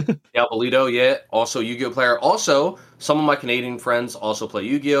 Dale Bolito, yeah, also Yu-Gi-Oh player. Also, some of my Canadian friends also play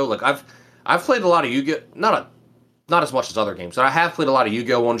Yu-Gi-Oh. Like I've played a lot of Yu-Gi-Oh, not as much as other games, but I have played a lot of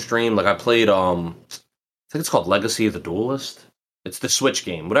Yu-Gi-Oh on stream. Like I played I think it's called Legacy of the Duelist. It's the Switch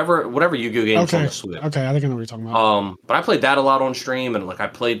game. Whatever Yu-Gi-Oh game is on the Switch. Okay, I think I know what you're talking about. But I played that a lot on stream, and like I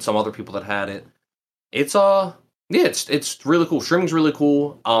played some other people that had it. It's it's really cool. Streaming's really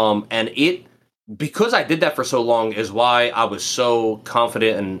cool. And because I did that for so long is why I was so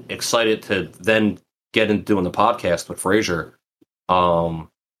confident and excited to then get into doing the podcast with Frazier. And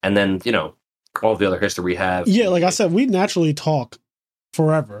then, all the other history we have. Yeah, like I said, we naturally talk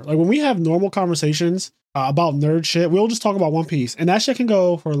forever. Like when we have normal conversations about nerd shit, we'll just talk about One Piece. And that shit can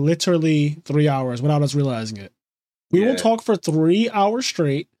go for literally 3 hours without us realizing it. We will talk for 3 hours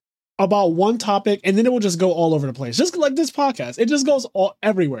straight about one topic, and then it will just go all over the place. Just like this podcast. It just goes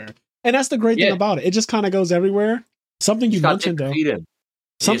everywhere. And that's the great thing about it. It just kind of goes everywhere. Something you mentioned, though.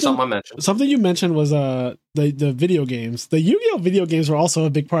 Something I mentioned. Something you mentioned was the video games. The Yu-Gi-Oh! Video games were also a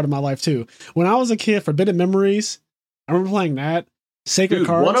big part of my life, too. When I was a kid, Forbidden Memories, I remember playing that. Sacred Dude,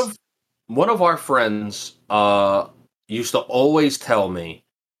 Cards. one of our friends used to always tell me,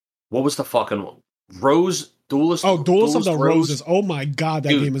 what was the fucking Rose Duelist? Oh, Duelist of the Rose? Roses. Oh my god, that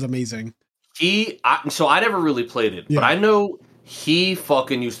Dude, game is amazing. So I never really played it, but Yeah. I know he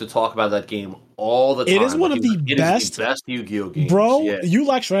fucking used to talk about that game all the time. It is one of the It is best, the best Yu-Gi-Oh games. bro. Yeah, You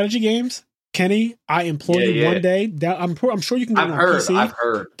like strategy games, Kenny? I implore yeah, you yeah. one day. I'm sure you can get it on PC. I've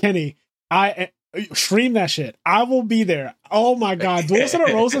heard. Kenny, I stream that shit. I will be there. Oh my god, Duelist of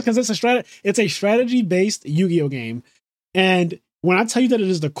the Roses, because it's a strategy based Yu-Gi-Oh game, and when I tell you that it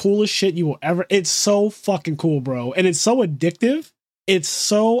is the coolest shit you will ever, it's so fucking cool, bro, and it's so addictive. It's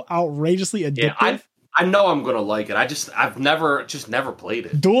so outrageously addictive. Yeah, I know I'm gonna like it. I've never played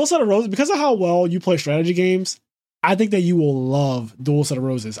it. Duelist of the Roses, because of how well you play strategy games, I think that you will love Duelist of the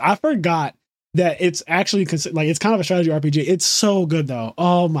Roses. I forgot that it's actually like it's kind of a strategy RPG. It's so good though.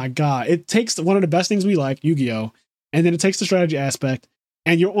 Oh my god, it takes one of the best things we like, Yu-Gi-Oh, and then it takes the strategy aspect,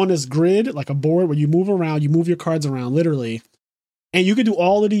 and you're on this grid like a board where you move around, you move your cards around literally, and you can do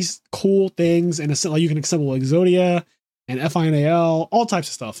all of these cool things, and like you can assemble Exodia and FINAL, all types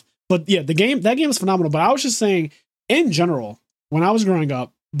of stuff. But yeah, that game is phenomenal. But I was just saying, in general, when I was growing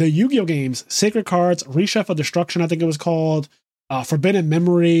up, the Yu-Gi-Oh games, Sacred Cards, Rechef of Destruction, I think it was called, Forbidden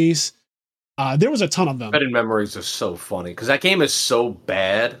Memories. There was a ton of them. Forbidden Memories is so funny because that game is so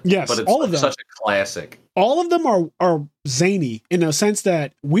bad. Yes, but it's all of them. Such a classic. All of them are zany in the sense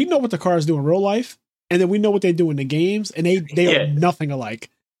that we know what the cards do in real life, and then we know what they do in the games, and they are nothing alike.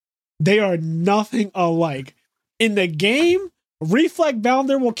 They are nothing alike. In the game, Reflect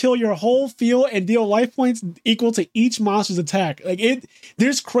Bounder will kill your whole field and deal life points equal to each monster's attack. Like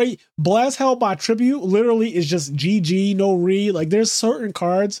there's Blast Held by Tribute literally is just GG, no re. Like there's certain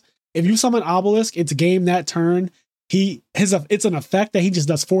cards. If you summon Obelisk, it's game that turn. It's an effect that he just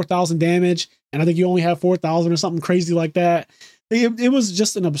does 4,000 damage, and I think you only have 4,000 or something crazy like that. It was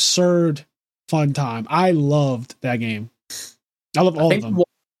just an absurd fun time. I loved that game. I love all of them.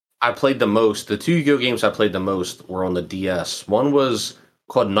 I played the most. The two Yu-Gi-Oh games I played the most were on the DS. One was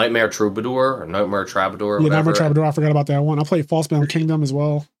called Nightmare Troubadour or Nightmare Troubadour. Yeah, Nightmare Troubadour. I forgot about that one. I played Falsebound Kingdom as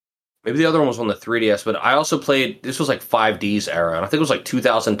well. Maybe the other one was on the 3DS, but I also played. This was like 5D's era, and I think it was like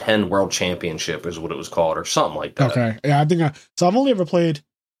 2010 World Championship is what it was called, or something like that. Okay, yeah, I think so. I've only ever played.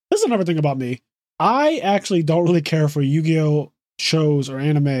 This is another thing about me. I actually don't really care for Yu-Gi-Oh shows or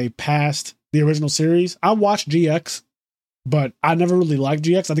anime past the original series. I watched GX. But I never really liked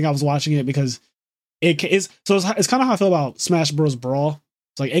GX. I think I was watching it because it's kind of how I feel about Smash Bros. Brawl.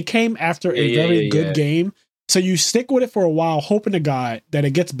 It's like it came after a very good game. So you stick with it for a while, hoping to God that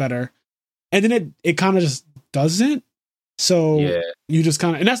it gets better. And then it kind of just doesn't. So you just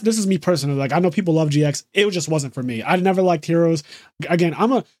kind of, and this is me personally. Like I know people love GX. It just wasn't for me. I never liked heroes. Again,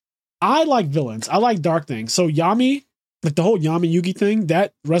 I like villains. I like dark things. So Yami, like the whole Yami Yugi thing,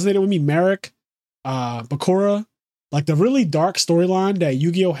 that resonated with me. Merrick, Bakura. Like the really dark storyline that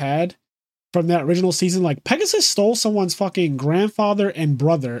Yu-Gi-Oh had from that original season, like Pegasus stole someone's fucking grandfather and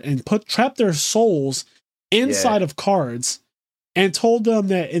brother and trapped their souls inside of cards and told them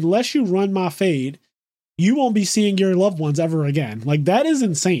that unless you run my fade, you won't be seeing your loved ones ever again. Like that is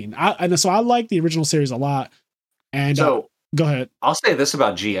insane. So I like the original series a lot. And so go ahead. I'll say this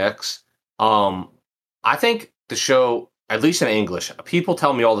about GX. I think the show, at least in English, people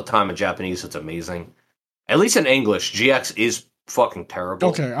tell me all the time in Japanese it's amazing. At least in English, GX is fucking terrible.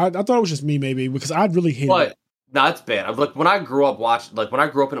 Okay, I thought it was just me maybe because I'd really hate it. No, it's bad. Like when I grew up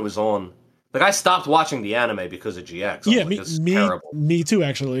and it was on, like I stopped watching the anime because of GX. Me too,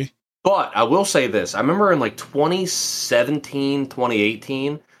 actually. But I will say this: I remember in like 2017,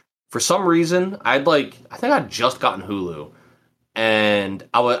 2018, for some reason, I think I'd just gotten Hulu, and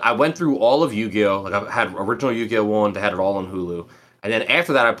I went through all of Yu-Gi-Oh. Like I had original Yu-Gi-Oh 1, they had it all on Hulu, and then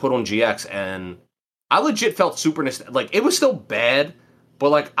after that, I put on GX and. I legit felt super like it was still bad,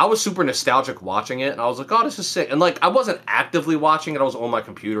 but like I was super nostalgic watching it, and I was like, "Oh, this is sick." And like I wasn't actively watching it; I was on my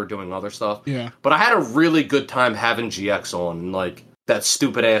computer doing other stuff. Yeah. But I had a really good time having GX on, and like that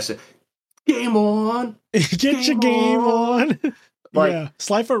stupid ass game on, get your game on. Like, yeah,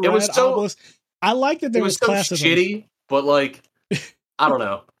 Slifer Red. It was Obelisk. I like that there was classism. So shitty, but like I don't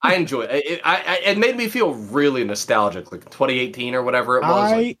know. I enjoy it. It made me feel really nostalgic, like 2018 or whatever it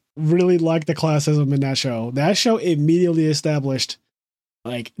was. I really like the classism in that show. That show immediately established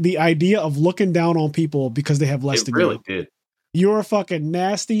like the idea of looking down on people because they have less than you. It really did. You're a fucking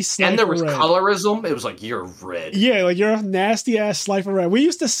nasty Slifer Red. And there was colorism. It was like, you're red. Yeah, like you're a nasty ass Slifer Red. We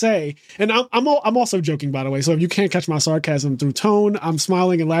used to say, and I'm also joking, by the way, so if you can't catch my sarcasm through tone, I'm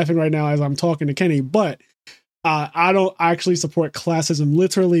smiling and laughing right now as I'm talking to Kenny, but I don't actually support classism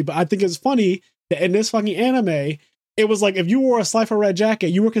literally, but I think it's funny that in this fucking anime, it was like if you wore a Slifer red jacket,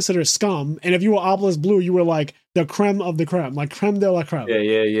 you were considered scum, and if you were Obelisk blue, you were like the creme of the creme, like creme de la creme.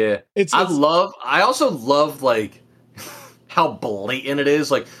 Yeah. I also love like how blatant it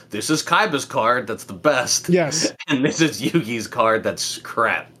is. Like, this is Kaiba's card, that's the best. Yes. And this is Yugi's card, that's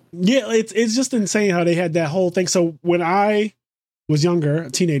crap. Yeah, it's just insane how they had that whole thing. So when I was younger,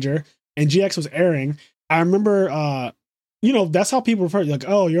 a teenager, and GX was airing, I remember, that's how people refer to you, like,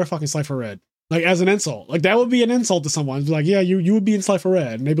 oh, you're a fucking Slifer Red. Like, as an insult. Like, that would be an insult to someone. Like, yeah, you would be in Slifer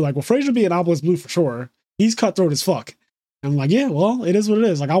Red. And they'd be like, well, Fraser would be in Obelisk Blue for sure. He's cutthroat as fuck. And I'm like, yeah, well, it is what it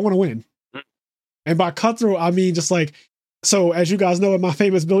is. Like, I want to win. And by cutthroat, I mean just like, so as you guys know, in my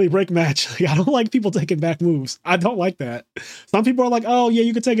famous Billy Break match, like, I don't like people taking back moves. I don't like that. Some people are like, oh yeah,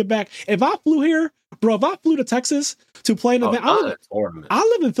 you can take it back. If I flew here, bro, if I flew to Texas to play an event, I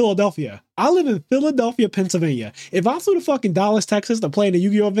live in Philadelphia. I live in Philadelphia, Pennsylvania. If I flew to fucking Dallas, Texas to play in a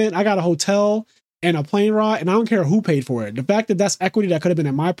Yu-Gi-Oh event, I got a hotel and a plane ride, and I don't care who paid for it. The fact that that's equity that could have been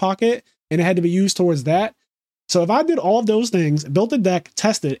in my pocket and it had to be used towards that. So if I did all of those things, built a deck,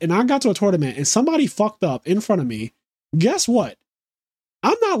 tested, and I got to a tournament and somebody fucked up in front of me, guess what?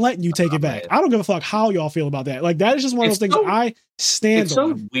 I'm not letting you take it back. I don't give a fuck how y'all feel about that. Like, that is just one of those things I stand on. It's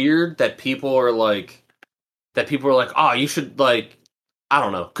so weird that people are like, oh, you should, like, I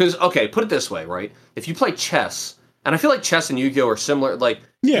don't know. Because, okay, put it this way, right? If you play chess, and I feel like chess and Yu-Gi-Oh! Are similar, like,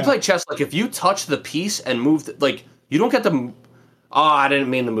 if you play chess, like, if you touch the piece and move, like, you don't get to, I didn't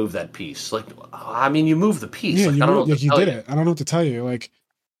mean to move that piece. Like, I mean, you move the piece. Yeah, like, you, I don't know like, you did it. I don't know what to tell you. Like,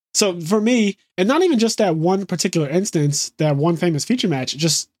 so for me, and not even just that one particular instance, that one famous feature match,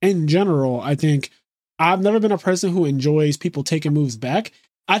 just in general, I think I've never been a person who enjoys people taking moves back.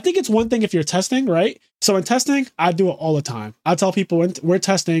 I think it's one thing if you're testing, right? So in testing, I do it all the time. I tell people when we're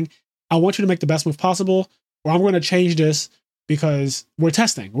testing, I want you to make the best move possible, or I'm going to change this because we're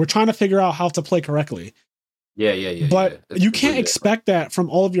testing. We're trying to figure out how to play correctly. Yeah. But you can't expect that from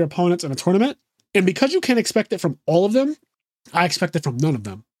all of your opponents in a tournament. And because you can't expect it from all of them, I expect it from none of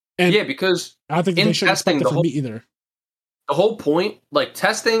them. And yeah, because I think they shouldn't expect it from me either. The whole point, like,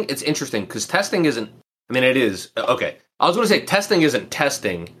 testing, it's interesting because testing isn't, I mean, it is. Okay. I was going to say testing isn't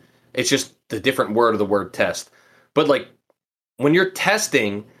testing. It's just the different word of the word test. But, like, when you're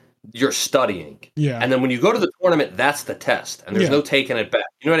testing, you're studying. Yeah. And then when you go to the tournament, that's the test. And there's no taking it back.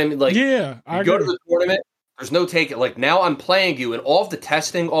 You know what I mean? Like, you go to the tournament, there's no taking. Like, now I'm playing you, and all of the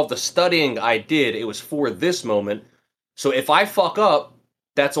testing, all of the studying I did, it was for this moment. So if I fuck up,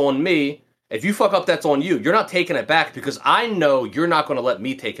 that's on me. If you fuck up, that's on you. You're not taking it back because I know you're not going to let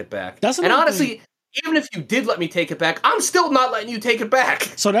me take it back. And honestly, even if you did let me take it back, I'm still not letting you take it back.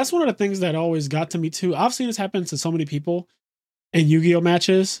 So that's one of the things that always got to me too. I've seen this happen to so many people in Yu-Gi-Oh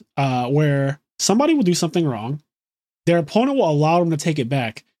matches where somebody will do something wrong. Their opponent will allow them to take it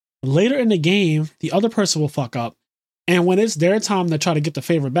back. Later in the game, the other person will fuck up. And when it's their time to try to get the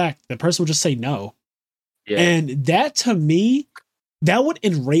favor back, the person will just say no. Yeah. And that, to me, that would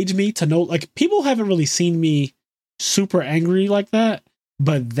enrage me to know, like, people haven't really seen me super angry like that,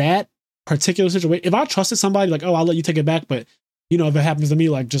 but that particular situation, if I trusted somebody, like, oh, I'll let you take it back, but, you know, if it happens to me,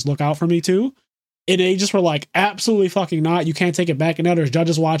 like, just look out for me too. And they just were like, absolutely fucking not. You can't take it back. And now there's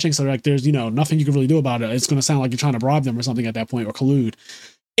judges watching, so like, there's, you know, nothing you can really do about it. It's going to sound like you're trying to bribe them or something at that point, or collude.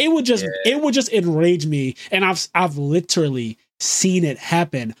 It would just enrage me. And I've literally seen it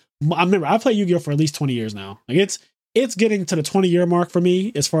happen. I remember I played Yu-Gi-Oh for at least 20 years now. Like, it's getting to the 20-year mark for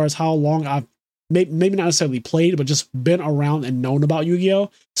me as far as how long I've maybe not necessarily played, but just been around and known about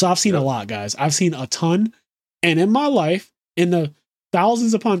Yu-Gi-Oh. So I've seen a lot, guys. I've seen a ton. And in my life, in the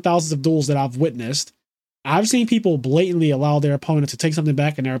thousands upon thousands of duels that I've witnessed, I've seen people blatantly allow their opponent to take something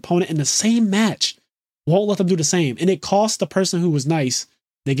back, and their opponent in the same match won't let them do the same. And it costs the person who was nice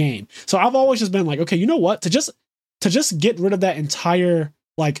the game. So I've always just been like, okay, you know what? To just get rid of that entire,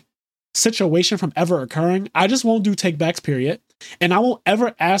 like, situation from ever occurring, I just won't do take backs, period. And I won't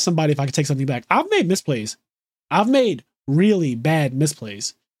ever ask somebody if I can take something back. I've made misplays. I've made really bad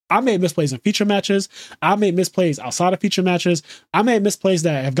misplays. I made misplays in feature matches. I made misplays outside of feature matches. I made misplays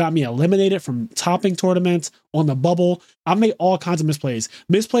that have got me eliminated from topping tournaments on the bubble. I've made all kinds of misplays.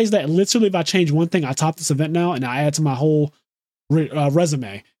 Misplays that literally, if I change one thing, I top this event now and I add to my whole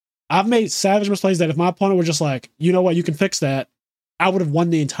resume. I've made savage misplays that if my opponent were just like, you know what, you can fix that, I would have won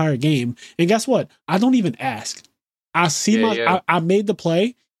the entire game. And guess what? I don't even ask. I see I made the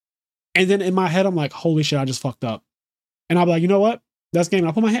play, and then in my head I'm like, holy shit, I just fucked up. And I'll be like, you know what? That's game.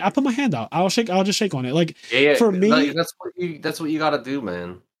 I put my hand out. I'll just shake on it. Like, for me, like, that's what you gotta do,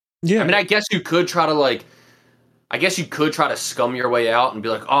 man. Yeah. I mean, I guess you could try to scum your way out and be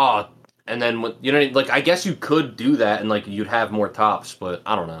like, oh, and then you know, like I guess you could do that and like you'd have more tops, but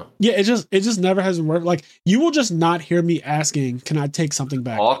I don't know. Yeah, it just never hasn't worked. Like you will just not hear me asking, "Can I take something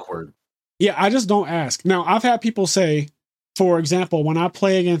back?" Awkward. Yeah, I just don't ask. Now I've had people say, for example, when I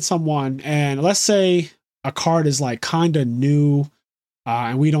play against someone, and let's say a card is like kind of new,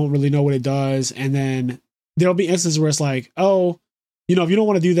 and we don't really know what it does, and then there'll be instances where it's like, oh, you know, if you don't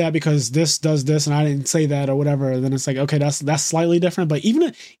want to do that because this does this and I didn't say that or whatever, then it's like, okay, that's slightly different. But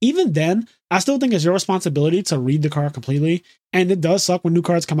even then, I still think it's your responsibility to read the card completely. And it does suck when new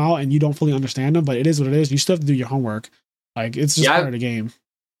cards come out and you don't fully understand them, but it is what it is. You still have to do your homework. Like it's just part of the game.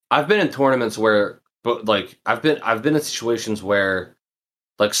 I've been in tournaments where, but like I've been in situations where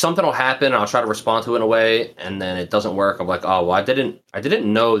like something will happen and I'll try to respond to it in a way and then it doesn't work. I'm like, oh well, I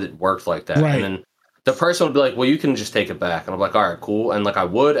didn't know that it worked like that. Right. And then the person would be like, well, you can just take it back. And I'm like, all right, cool. And like I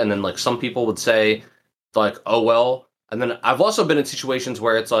would. And then like some people would say like, oh, well. And then I've also been in situations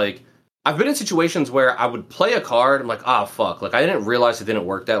where it's like, I've been in situations where I would play a card. I'm like, ah, fuck. Like I didn't realize it didn't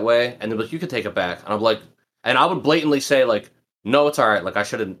work that way. And they're like, you could take it back. And I'm like, and I would blatantly say like, no, it's all right. Like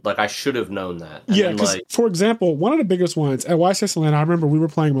I should have known that. And yeah. Because for example, one of the biggest ones at YCS Atlanta, I remember we were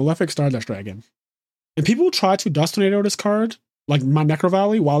playing Malefic Stardust Dragon and people tried to Dust Tornado this card, like my Necro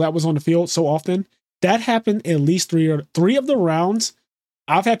Valley, while that was on the field so often. That happened at least three of the rounds.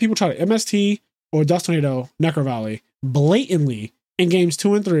 I've had people try to MST or Dust Tornado Necro Valley blatantly in games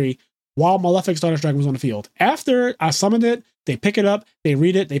 2 and 3 while Malefic Stardust Dragon was on the field. After I summoned it, they pick it up, they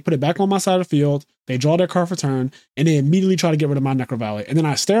read it, they put it back on my side of the field, they draw their card for turn, and they immediately try to get rid of my Necro Valley. And then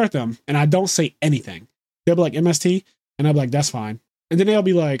I stare at them and I don't say anything. They'll be like MST, and I'll be like, that's fine. And then they'll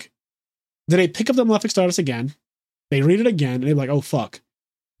be like, then they pick up the Malefic Stardust again, they read it again, and they're like, oh fuck.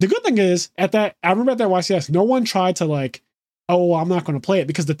 The good thing is, I remember at that YCS, no one tried to like, oh, well, I'm not going to play it.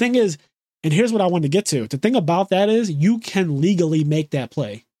 Because the thing is, and here's what I wanted to get to. The thing about that is you can legally make that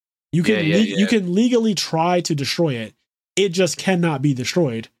play. You can you can legally try to destroy it. It just cannot be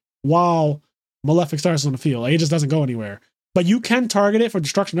destroyed while Malefic Stars is on the field. Like, it just doesn't go anywhere. But you can target it for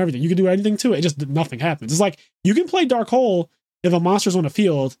destruction and everything. You can do anything to it. It just nothing happens. It's like you can play Dark Hole if a monster's on the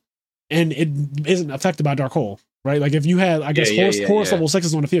field and it isn't affected by Dark Hole. Right, like if you had, I guess, Horus level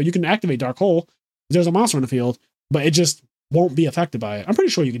 6s on the field, you can activate Dark Hole. There's a monster on the field, but it just won't be affected by it. I'm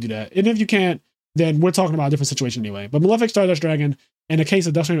pretty sure you can do that. And if you can't, then we're talking about a different situation anyway. But Malefic Stardust Dragon, in the case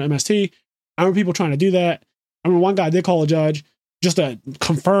of Dust Tornado MST, I remember people trying to do that. I remember one guy did call a judge just to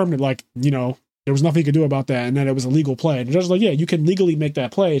confirm that, like, you know, there was nothing he could do about that and that it was a legal play. And the judge was like, yeah, you can legally make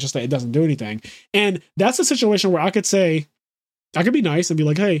that play, it's just that it doesn't do anything. And that's a situation where I could say, I could be nice and be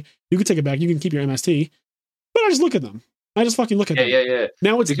like, hey, you can take it back, you can keep your MST. But I just look at them. I just fucking look at them. Yeah.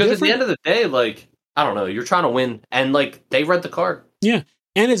 Now it's because different. At the end of the day, like, I don't know, you're trying to win, and like they read the card. Yeah,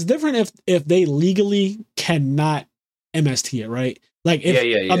 and it's different if they legally cannot MST it, right? Like, if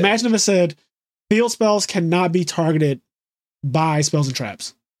imagine if it said field spells cannot be targeted by spells and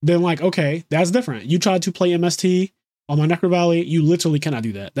traps. Then like, okay, that's different. You tried to play MST on my Necro Valley, you literally cannot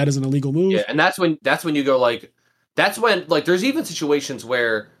do that. That is an illegal move. Yeah, and that's when you go like, that's when like there's even situations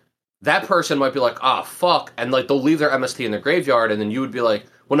where that person might be like, ah, fuck, and like they'll leave their MST in their graveyard, and then you would be like,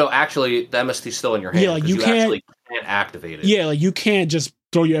 well, no, actually, the MST's still in your hand. Yeah, like you actually can't activate it. Yeah, like you can't just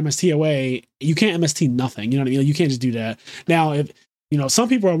throw your MST away. You can't MST nothing. You know what I mean? Like, you can't just do that. Now, if you know, some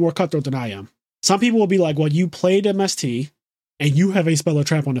people are more cutthroat than I am. Some people will be like, well, you played MST, and you have a spell or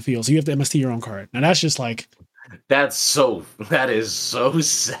trap on the field, so you have to MST your own card. Now that's just like, that is so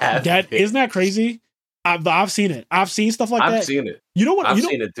sad. Isn't that crazy? I've seen it. I've seen stuff like that. I've seen it. You know what? I've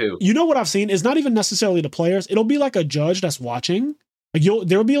seen it too. You know what I've seen? It's not even necessarily the players. It'll be like a judge that's watching. Like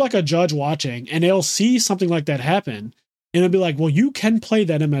there'll be like a judge watching, and they'll see something like that happen, and it'll be like, well, you can play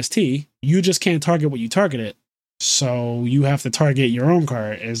that MST. You just can't target what you targeted. So you have to target your own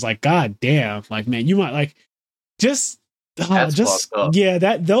card. It's like, god damn. Like, man, you might like those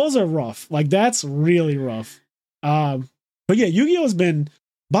are rough. Like, that's really rough. But yeah, Yu-Gi-Oh has been,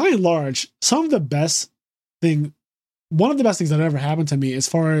 by and large, one of the best things that ever happened to me, as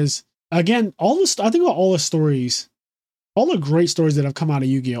far as, again, I think about all the stories, all the great stories that have come out of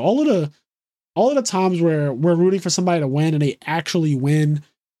Yu-Gi-Oh, all of the times where we're rooting for somebody to win and they actually win.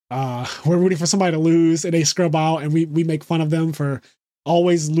 We're rooting for somebody to lose and they scrub out, and we make fun of them for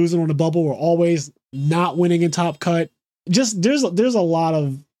always losing on the bubble or always not winning in Top Cut. Just there's a lot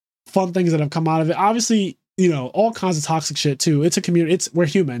of fun things that have come out of it. Obviously, you know, all kinds of toxic shit too. It's a community. We're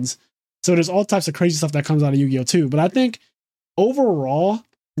humans. So there's all types of crazy stuff that comes out of Yu-Gi-Oh too. But I think overall,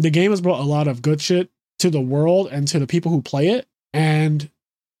 the game has brought a lot of good shit to the world and to the people who play it. And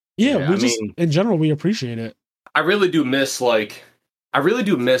in general, we appreciate it. I really do miss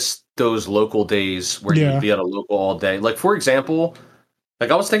those local days where you'd be at a local all day. Like, for example,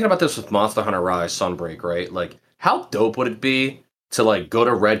 Like I was thinking about this with Monster Hunter Rise Sunbreak, right? Like how dope would it be to like go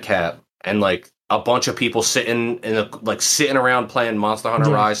to Red Cap and like a bunch of people sitting in like sitting around playing Monster Hunter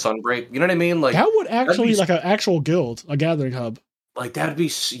Yeah. Rise Sunbreak? You know what I mean? Like That would actually be, like an actual guild, a gathering hub. like that'd be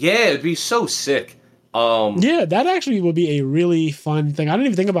it'd be so sick. Yeah, that actually would be a really fun thing. I didn't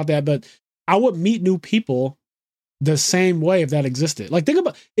even think about that, but I would meet new people the same way if that existed. Like think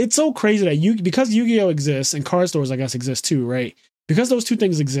about it's so crazy that because Yu-Gi-Oh exists and card stores I guess exist too, right? Because those two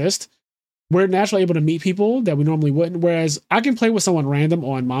things exist, we're naturally able to meet people that we normally wouldn't. Whereas I can play with someone random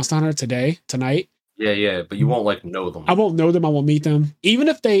on Monster Hunter tonight. Yeah, but you won't like know them. I won't know them. I won't meet them. Even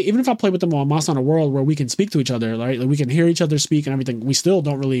if I play with them on Monster Hunter World where we can speak to each other, right? Like we can hear each other speak and everything. We still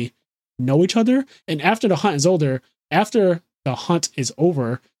don't really know each other. And after the hunt is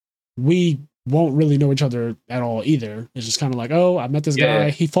over, we won't really know each other at all either. It's just kind of like, oh, I met this guy.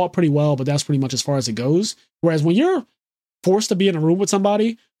 He fought pretty well, but that's pretty much as far as it goes. Whereas when you're forced to be in a room with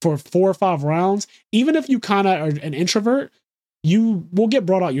somebody for 4 or 5 rounds, even if you kind of are an introvert, you will get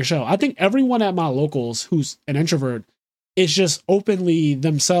brought out your shell. I think everyone at my locals who's an introvert is just openly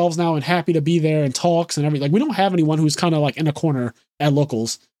themselves now and happy to be there and talks and everything. Like we don't have anyone who's kind of like in a corner at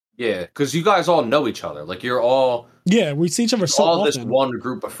locals. Yeah, because you guys all know each other. Like you're all we see each other so all often. This one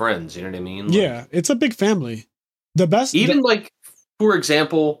group of friends. You know what I mean? Like, it's a big family. The best, like for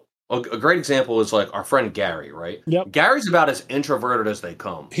example, a great example is like our friend Gary, right? Yep. Gary's about as introverted as they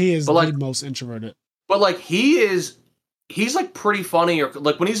come. He is the most introverted. But like he's like pretty funny, or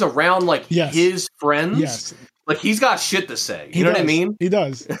like when he's around like his friends, like he's got shit to say. You know what I mean? He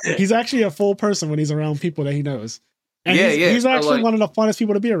does. He's actually a full person when he's around people that he knows. And he's actually one of the funnest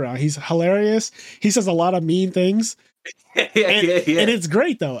people to be around. He's hilarious. He says a lot of mean things. And it's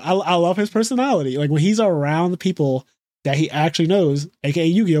great though. I love his personality. Like when he's around the people that he actually knows, aka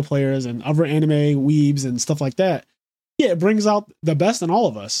Yu-Gi-Oh players and other anime weebs and stuff like that. Yeah, it brings out the best in all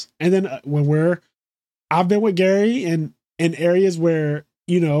of us. And then I've been with Gary in areas where,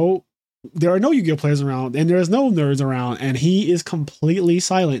 there are no Yu-Gi-Oh players around and there's no nerds around, and he is completely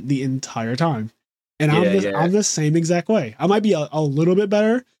silent the entire time. And I'm the same exact way. I might be a little bit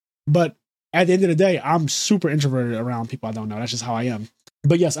better, but at the end of the day, I'm super introverted around people I don't know. That's just how I am.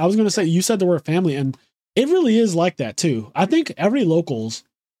 But yes, I was going to say, you said the word family, and it really is like that too. I think every locals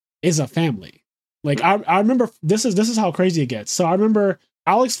is a family. Like I remember, this is how crazy it gets. So I remember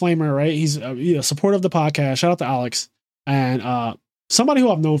Alex Flamer, right? He's a supporter of the podcast. Shout out to Alex. And somebody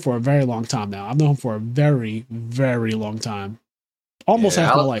who I've known for a very long time now. I've known him for a very, very long time. Almost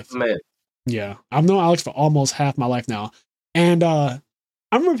half my life. Man. Yeah. I've known Alex for almost half my life now. And I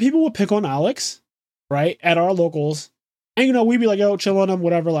remember people would pick on Alex, right? At our locals. And, we'd be like, yo, chill on him,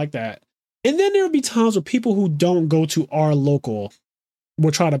 whatever, like that. And then there would be times where people who don't go to our local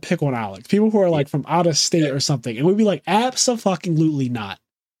would try to pick on Alex. People who are like from out of state or something. And we'd be like, absolutely not.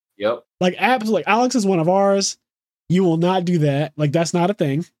 Yep. Like, absolutely. Alex is one of ours. You will not do that. Like, that's not a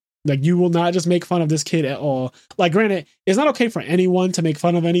thing. Like, you will not just make fun of this kid at all. Like, granted, it's not okay for anyone to make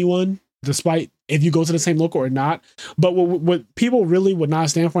fun of anyone, despite if you go to the same local or not. But what people really would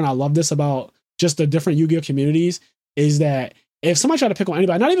not stand for, and I love this about just the different Yu-Gi-Oh communities, is that if somebody tried to pick on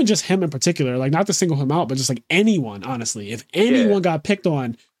anybody, not even just him in particular, like not to single him out, but just like anyone, honestly, if anyone got picked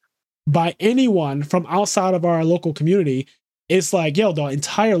on by anyone from outside of our local community, it's like, yo, the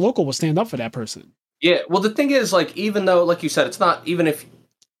entire local will stand up for that person. Yeah. Well, the thing is, like, even though, like you said, it's not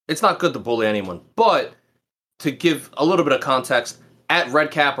good to bully anyone, but to give a little bit of context, at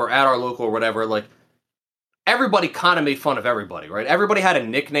Red Cap or at our local or whatever, like, everybody kind of made fun of everybody, right? Everybody had a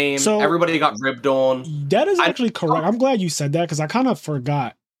nickname. So everybody got ribbed on. That is actually correct. I'm glad you said that because I kind of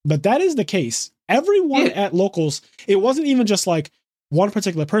forgot. But that is the case. Everyone at locals, it wasn't even just like one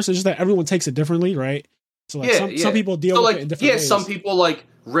particular person, it's just that everyone takes it differently, right? So like some people deal with it in different ways. Some people like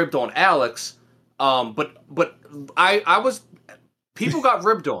ribbed on Alex, but I was... People got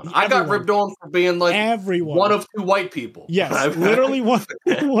ribbed on. I got ribbed on for being like one of 2 white people. Yes, literally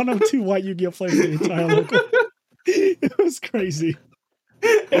one of 2 white Yu-Gi-Oh players in the entire local. It was crazy.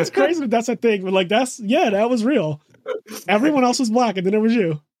 It's crazy that's a thing, but like that was real. Everyone else was black, and then it was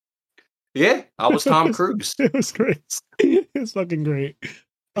you. Yeah, I was Tom Cruise. It was great. It's fucking great.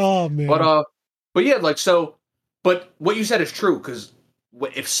 Oh man. But yeah, like so. But what you said is true, because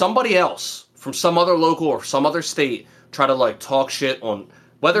if somebody else from some other local or some other state try to like talk shit on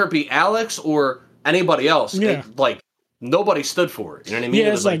whether it be Alex or anybody else, like nobody stood for it. You know what I mean?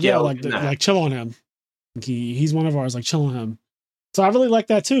 Yeah, it's like chill on him. He's one of ours. Like chill on him. So I really like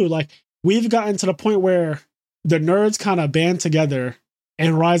that too. Like we've gotten to the point where the nerds kind of band together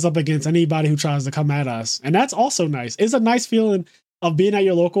and rise up against anybody who tries to come at us, and that's also nice. It's a nice feeling of being at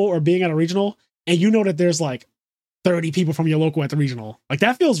your local or being at a regional, and you know that there's like 30 people from your local at the regional. Like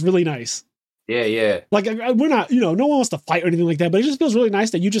that feels really nice. Yeah. Like we're not, no one wants to fight or anything like that, but it just feels really nice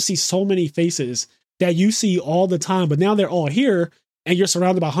that you just see so many faces that you see all the time, but now they're all here and you're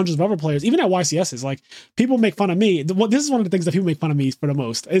surrounded by hundreds of other players. Even at YCSs, like this is one of the things that people make fun of me for the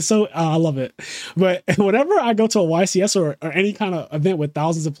most. It's so, I love it. But whenever I go to a YCS or any kind of event with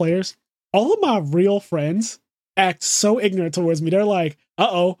thousands of players, all of my real friends act so ignorant towards me. They're like,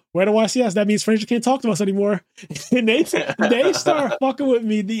 we're at a YCS. That means Frazier can't talk to us anymore. And they start fucking with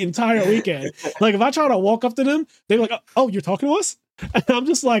me the entire weekend. Like if I try to walk up to them, they're like, oh, you're talking to us? And I'm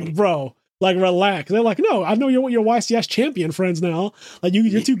just like, bro, like relax. They're like, no, I know you're your YCS champion friends now. Like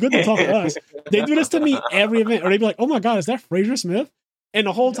you're too good to talk to us. They do this to me every event. Or they'd be like, oh my God, is that Frazier Smith? And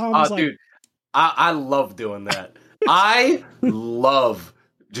the whole time I was like, dude, I love doing that. I love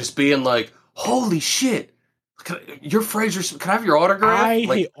just being like, holy shit. You're Frazier. Can I have your autograph? I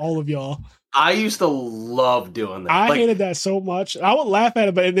hate all of y'all. I used to love doing that. I hated that so much. I would laugh at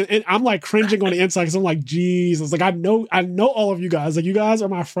it, but I'm like cringing on the inside because I'm like, Jesus. Like I know all of you guys. Like you guys are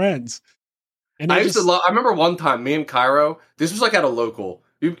my friends. And I remember one time, me and Cairo. This was like at a local.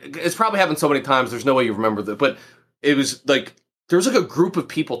 It's probably happened so many times. There's no way you remember that, but it was like there was like a group of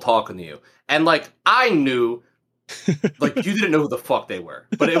people talking to you, and like I knew. Like you didn't know who the fuck they were,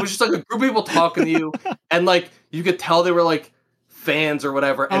 but it was just like a group of people talking to you, and like you could tell they were like fans or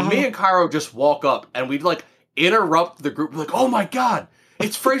whatever. And me and Cairo just walk up, and we'd like interrupt the group, like, "Oh my God,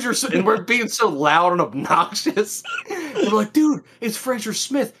 it's Frazier!" And we're being so loud and obnoxious. And we're like, "Dude, it's Frazier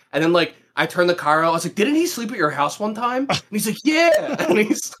Smith!" And then like I turned to Cairo, I was like, "Didn't he sleep at your house one time?" And he's like, "Yeah." And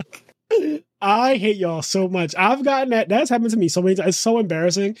he's like, I hate y'all so much. I've gotten that. That's happened to me so many times. It's so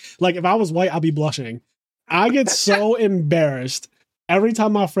embarrassing. Like if I was white, I'd be blushing. I get so embarrassed every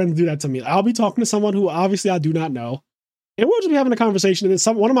time my friends do that to me. I'll be talking to someone who obviously I do not know, and we'll just be having a conversation, and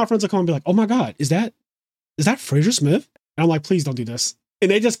then one of my friends will come and be like, "Oh my God, is that Frazier Smith?" And I'm like, "Please don't do this." And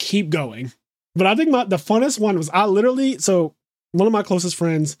they just keep going. But I think the funnest one was one of my closest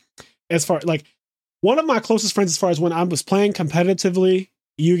friends, as far as when I was playing competitively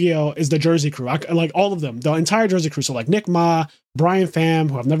Yu-Gi-Oh! Is the Jersey crew. I like all of them, the entire Jersey crew. So like Nick Ma, Brian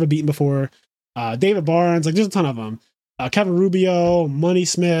Pham, who I've never beaten before. David Barnes, like there's a ton of them. Kevin Rubio, Money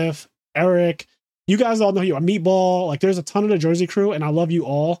Smith, Eric. You guys all know you. Meatball. Like there's a ton of the Jersey crew, and I love you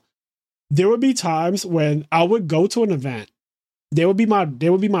all. There would be times when I would go to an event. They would be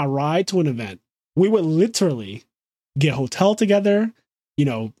my ride to an event. We would literally get hotel together,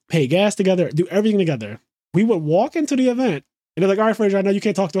 pay gas together, do everything together. We would walk into the event, and they're like, "All right, Frazier, I know you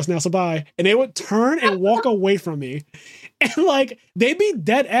can't talk to us now, so bye." And they would turn and walk away from me. And like they'd be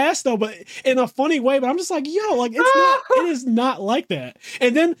dead ass though, but in a funny way. But I'm just like, yo, like it is not like that.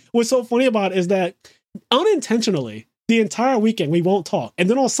 And then what's so funny about it is that unintentionally, the entire weekend we won't talk. And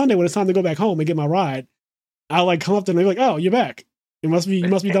then on Sunday when it's time to go back home and get my ride, I like come up to them and they're like, "Oh, you're back. You must be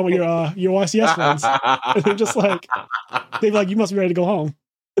done with your YCS friends." And they're just like, they're like, "You must be ready to go home."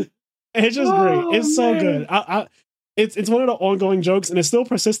 And it's just great. It's so good. It's one of the ongoing jokes, and it still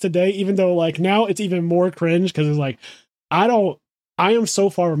persists today, even though like now it's even more cringe because it's like I am so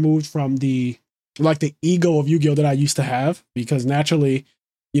far removed from the ego of Yu-Gi-Oh! That I used to have, because naturally,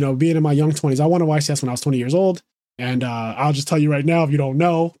 being in my young 20s, I won a YCS when I was 20 years old. And I'll just tell you right now, if you don't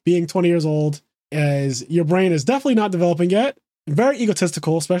know, being 20 years old, is your brain is definitely not developing yet. Very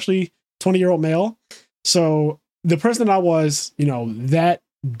egotistical, especially 20-year-old male. So the person that I was, that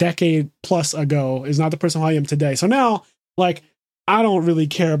decade plus ago is not the person who I am today. So now, like, I don't really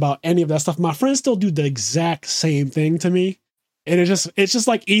care about any of that stuff. My friends still do the exact same thing to me. And it's just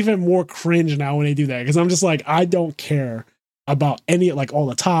like even more cringe now when they do that. Because I'm just like, I don't care about any, like all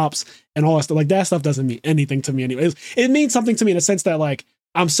the tops and all that stuff. Like that stuff doesn't mean anything to me anyways. It means something to me in a sense that like,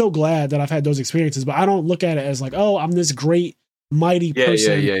 I'm so glad that I've had those experiences, but I don't look at it as like, oh, I'm this great, mighty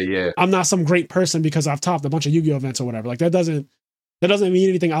person. Yeah. I'm not some great person because I've topped a bunch of Yu-Gi-Oh! Events or whatever. Like that doesn't mean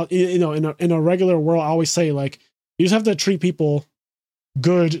anything. In a regular world, I always say like, you just have to treat people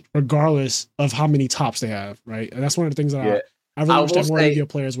good regardless of how many tops they have, right? And that's one of the things that I really wish that more Yu-Gi-Oh!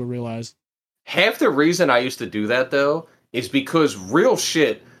 Players would realize. Half the reason I used to do that though is because real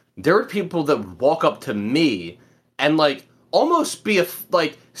shit, there were people that would walk up to me and like almost be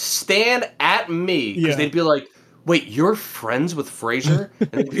stand at me because they'd be like, "Wait, you're friends with Frazier?"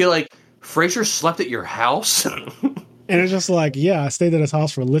 And they'd be like, "Frazier slept at your house?" And it's just like, yeah, I stayed at his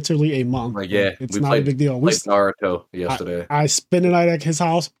house for literally a month. Like, yeah, it's not a big deal. We played Naruto yesterday. I spend the night at his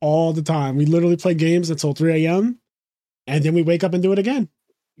house all the time. We literally play games until 3 a.m. and then we wake up and do it again.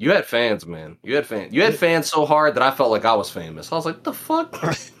 You had fans, man. You had fans so hard that I felt like I was famous. I was like, the fuck?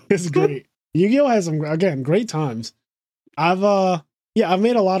 It's great. Yu-Gi-Oh! Has some, again, great times. I've Yeah, I've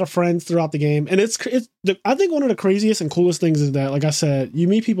made a lot of friends throughout the game, and I think one of the craziest and coolest things is that, like I said, you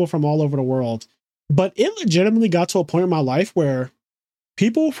meet people from all over the world, but it legitimately got to a point in my life where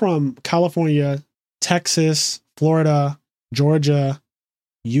people from California, Texas, Florida, Georgia,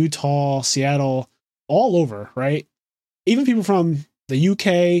 Utah, Seattle, all over, right? Even people from the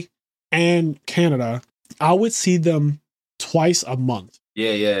UK and Canada, I would see them twice a month.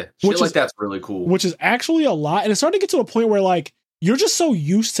 Yeah. Shit like that's really cool. Which is actually a lot. And it's starting to get to a point where, like, you're just so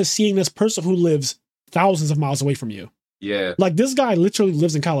used to seeing this person who lives thousands of miles away from you. Yeah. Like, this guy literally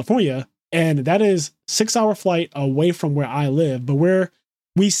lives in California, and that is 6-hour flight away from where I live, but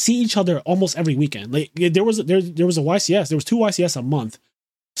we see each other almost every weekend. Like, there was a YCS. There was 2 YCS a month.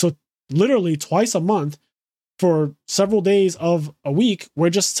 So literally twice a month for several days of a week,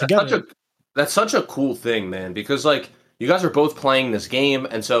 we're just together. That's such a cool thing, man, because, like, you guys are both playing this game,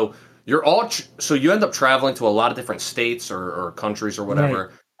 and so you're all so you end up traveling to a lot of different states or countries or whatever,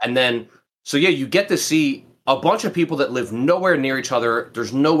 right. And then you get to see a bunch of people that live nowhere near each other.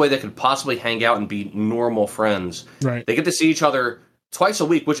 There's no way they could possibly hang out and be normal friends. Right. They get to see each other twice a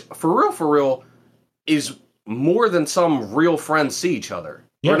week, which for real is more than some real friends see each other.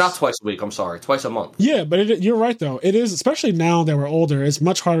 Yes. Or not twice a week, I'm sorry, twice a month. Yeah, but you're right, though. It is, especially now that we're older, it's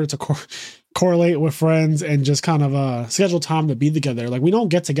much harder to correlate with friends and just kind of schedule time to be together. Like, we don't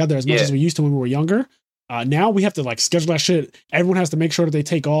get together as much as we used to when we were younger. Now we have to, like, schedule that shit. Everyone has to make sure that they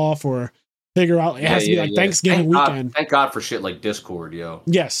take off or figure out. It has to be like Thanksgiving weekend. Thank God for shit like Discord, yo.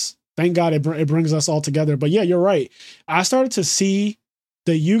 Yes. Thank God it brings us all together. But yeah, you're right. I started to see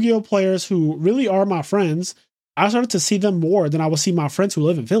the Yu-Gi-Oh players who really are my friends. I started to see them more than I would see my friends who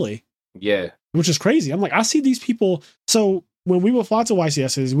live in Philly. Yeah. Which is crazy. I'm like, I see these people. So when we would fly to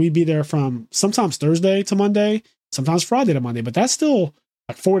YCSs, we'd be there from sometimes Thursday to Monday, sometimes Friday to Monday. But that's still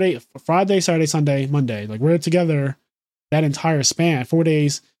like 4 days, Friday, Saturday, Sunday, Monday. Like, we're together that entire span, 4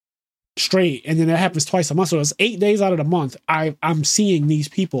 days straight. And then that happens twice a month. So it's 8 days out of the month. I'm seeing these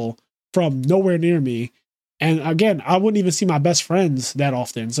people from nowhere near me. And again, I wouldn't even see my best friends that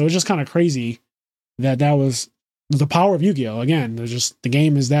often. So it's just kind of crazy that was the power of Yu-Gi-Oh! Again, the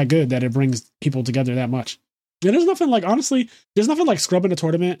game is that good that it brings people together that much. And there's nothing like, honestly, there's nothing like scrubbing a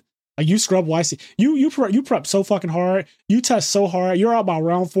tournament. Like, you scrub YC. You prep so fucking hard. You test so hard. You're out by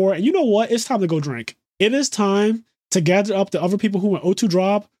round 4. And you know what? It's time to go drink. It is time to gather up the other people who went 0-2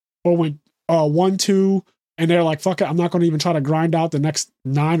 drop or went 1-2. And they're like, fuck it, I'm not going to even try to grind out the next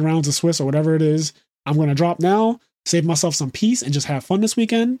 9 rounds of Swiss or whatever it is. I'm going to drop now, save myself some peace, and just have fun this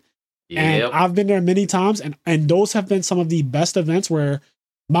weekend. Yep. And I've been there many times, and those have been some of the best events where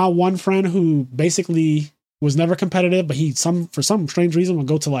my one friend who basically was never competitive, but for some strange reason would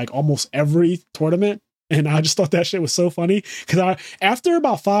go to like almost every tournament. And I just thought that shit was so funny because after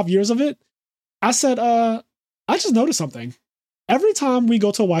about 5 years of it, I said, I just noticed something. Every time we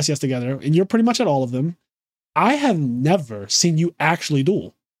go to a YCS together, and you're pretty much at all of them, I have never seen you actually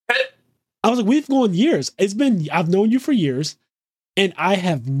duel. I was like, we've gone years. I've known you for years. And I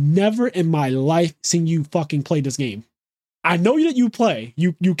have never in my life seen you fucking play this game. I know that you play.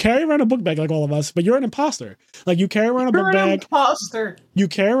 You carry around a book bag like all of us, but you're an imposter. Like, you carry around a book bag. Imposter. You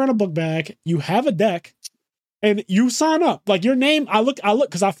carry around a book bag. You have a deck, and you sign up. Like, your name, I look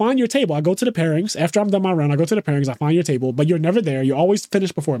because I find your table. I go to the pairings after I'm done my round. I go to the pairings. I find your table, but you're never there. You always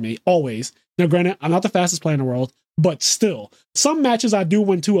finish before me. Always. Now, granted, I'm not the fastest player in the world, but still, some matches I do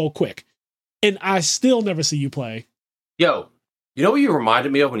win 2-0 quick, and I still never see you play. Yo. You know what you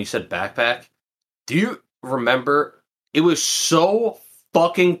reminded me of when you said backpack? Do you remember? It was so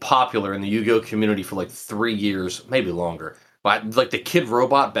fucking popular in the Yu-Gi-Oh community for like 3 years, maybe longer. But like the Kid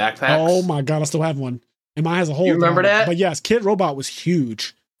Robot backpacks. Oh my God, I still have one. And mine has a hole. You remember that? But yes, Kid Robot was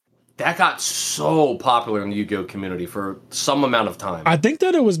huge. That got so popular in the Yu-Gi-Oh community for some amount of time. I think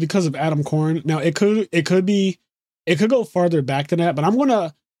that it was because of Adam Korn. Now it could go farther back than that, but I'm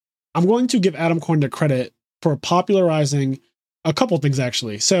going to give Adam Korn the credit for popularizing a couple things,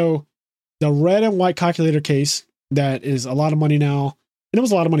 actually. So the red and white calculator case, that is a lot of money now. And it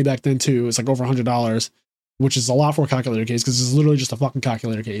was a lot of money back then too. It's like over $100, which is a lot for a calculator case because it's literally just a fucking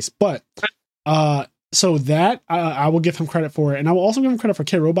calculator case. But so that I will give him credit for it. And I will also give him credit for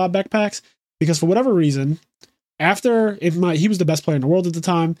Kid Robot backpacks because for whatever reason, he was the best player in the world at the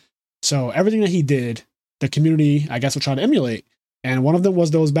time. So everything that he did, the community, I guess, would try to emulate. And one of them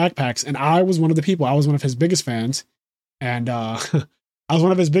was those backpacks. And I was one of the people. I was one of his biggest fans. And I was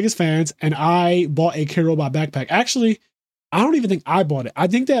one of his biggest fans, and I bought a Kid Robot backpack. Actually, I don't even think I bought it. I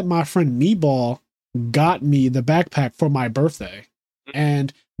think that my friend Meatball got me the backpack for my birthday.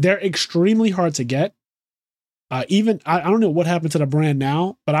 And they're extremely hard to get. I don't know what happened to the brand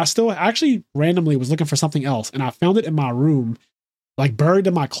now, but I still actually randomly was looking for something else, and I found it in my room like buried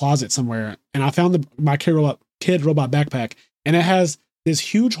in my closet somewhere, and I found my kid robot backpack, and it has this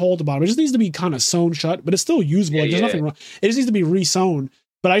huge hole at the bottom. It just needs to be kind of sewn shut, but it's still usable. Yeah, like there's nothing wrong. It just needs to be re-sewn.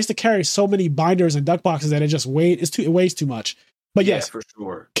 But I used to carry so many binders and duck boxes that it weighs too much. But yes, for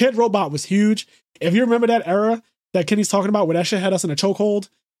sure. Kid Robot was huge. If you remember that era that Kenny's talking about, where that shit had us in a chokehold,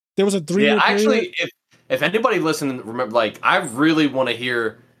 there was a 3-year period. Actually, if anybody listening, remember, like, I really want to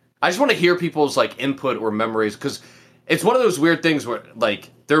hear. I just want to hear people's like input or memories, because it's one of those weird things where like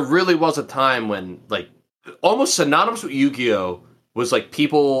there really was a time when like almost synonymous with Yu-Gi-Oh was like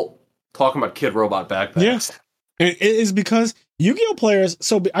people talking about Kid Robot backpacks. Yeah. And it is because Yu-Gi-Oh players,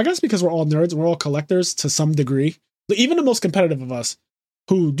 so I guess because we're all nerds and we're all collectors to some degree, even the most competitive of us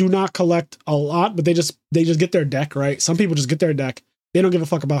who do not collect a lot, but they just get their deck, right? Some people just get their deck. They don't give a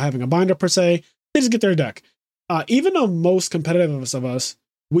fuck about having a binder per se. They just get their deck. Even the most competitive of us,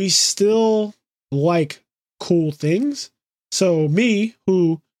 we still like cool things. So me,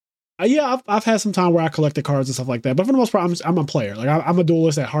 who, I've had some time where I collected cards and stuff like that, but for the most part, I'm a player. Like I'm a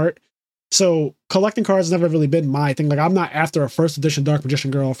duelist at heart. So collecting cards has never really been my thing. Like I'm not after a first edition Dark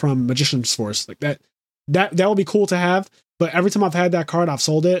Magician Girl from Magician's Force. Like that would be cool to have. But every time I've had that card, I've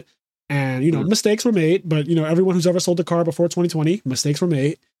sold it. And, mistakes were made. But, everyone who's ever sold a card before 2020, mistakes were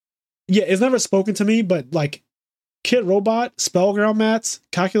made. Yeah, it's never spoken to me, but like Kid Robot, Spellground mats,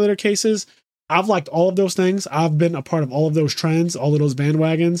 calculator cases, I've liked all of those things. I've been a part of all of those trends, all of those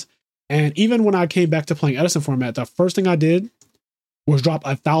bandwagons. And even when I came back to playing Edison format, the first thing I did was drop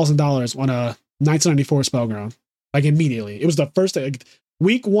 $1,000 on a 1994 Spellground. Like immediately. It was the first thing. Like,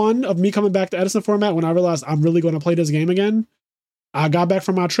 week 1 of me coming back to Edison format, when I realized I'm really going to play this game again, I got back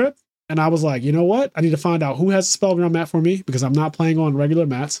from my trip and I was like, you know what? I need to find out who has a Spellground mat for me, because I'm not playing on regular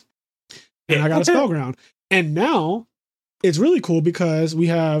mats. And I got a Spellground. And now it's really cool because we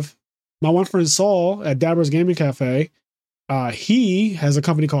have my one friend Saul at Dabber's Gaming Cafe. He has a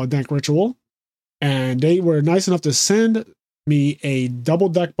company called Dank Ritual, and they were nice enough to send me a double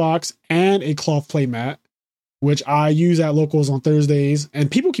deck box and a cloth play mat, which I use at locals on Thursdays.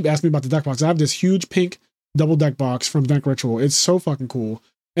 And people keep asking me about the deck box. I have this huge pink double deck box from Dank Ritual. It's so fucking cool.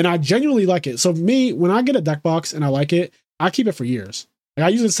 And I genuinely like it. So me, when I get a deck box and I like it, I keep it for years. Like I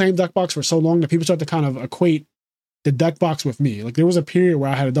use the same deck box for so long that people start to kind of equate the deck box with me. Like there was a period where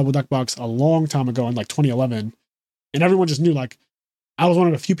I had a double deck box a long time ago in like 2011. And everyone just knew, like, I was one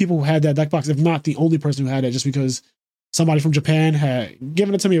of the few people who had that deck box, if not the only person who had it, just because somebody from Japan had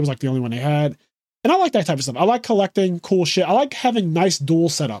given it to me. It was like the only one they had. And I like that type of stuff. I like collecting cool shit. I like having nice duel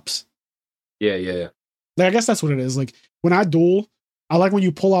setups. Yeah. Like, I guess that's what it is. Like when I duel, I like when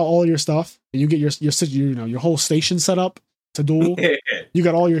you pull out all your stuff and you get your whole station set up to duel. You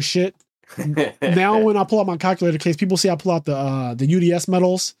got all your shit. Now when I pull out my calculator case, people see I pull out the UDS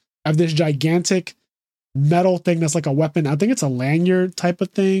medals. I have this gigantic metal thing that's like a weapon. I think it's a lanyard type of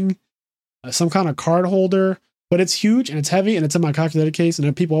thing, some kind of card holder, but it's huge and it's heavy and it's in my calculator case. And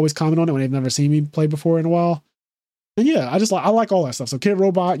then people always comment on it when they've never seen me play before in a while. And yeah, I like all that stuff. So Kid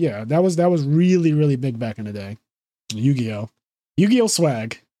Robot, yeah, that was really, really big back in the day. Yu-Gi-Oh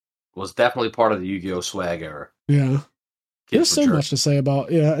swag was definitely part of the Yu-Gi-Oh swag era. Yeah. There's so much to say about,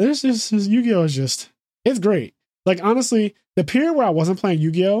 there's just, Yu-Gi-Oh is just, it's great. Like, honestly, the period where I wasn't playing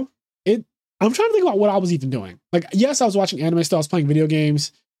Yu-Gi-Oh, I'm trying to think about what I was even doing. Like, yes, I was watching anime stuff, I was playing video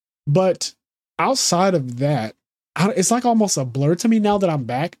games, but outside of that, it's like almost a blur to me now that I'm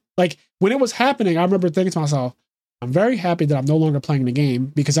back. Like, when it was happening, I remember thinking to myself, I'm very happy that I'm no longer playing the game,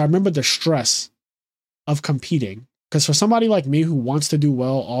 because I remember the stress of competing. Because for somebody like me who wants to do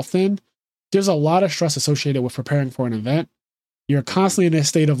well often, there's a lot of stress associated with preparing for an event. You're constantly in a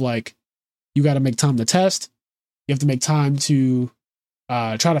state of like, you got to make time to test. You have to make time to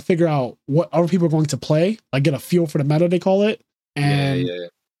try to figure out what other people are going to play, like get a feel for the meta, they call it. And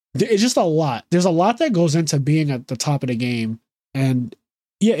it's just a lot. There's a lot that goes into being at the top of the game. And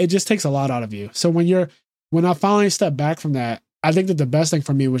yeah, it just takes a lot out of you. So when I finally stepped back from that, I think that the best thing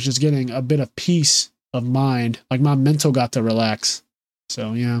for me was just getting a bit of peace of mind. Like my mental got to relax.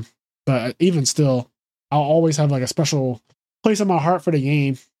 So yeah, but even still, I'll always have like a special place in my heart for the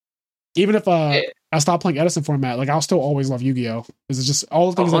game. Even if I stop playing Edison format, like I'll still always love Yu-Gi-Oh! It's just all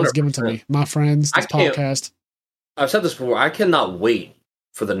the things that was given to me. My friends, this podcast. I've said this before. I cannot wait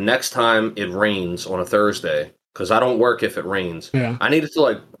for the next time it rains on a Thursday, because I don't work if it rains. Yeah. I need it to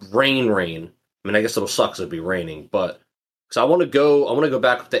like rain. I mean, I guess it'll suck 'cause it'd be raining, but because I want to go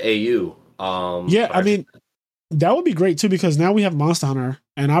back up to AU. I mean, that would be great too, because now we have Monster Hunter,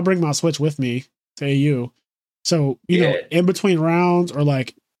 and I bring my Switch with me to AU. So you know, in between rounds, or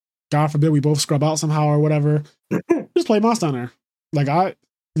like, God forbid, we both scrub out somehow or whatever, just play Monster Hunter. Like I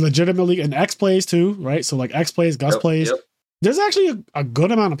legitimately, and X plays too, right? So like X plays, Gus plays. There's actually a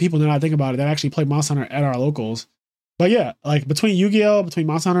good amount of people, now I think about it, that actually play Monster Hunter at our locals. But yeah, like between Yu-Gi-Oh, between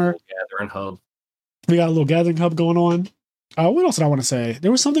Monster Hunter, Gathering hub. we got a little gathering hub going on. What else did I want to say?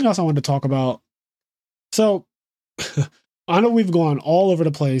 There was something else I wanted to talk about. So I know we've gone all over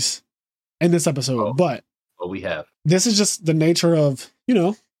the place in this episode, but we have. This is just the nature of,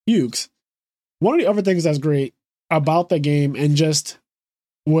 Yugs. One of the other things that's great about the game and just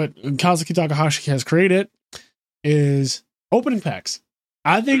what Kazuki Takahashi has created is opening packs.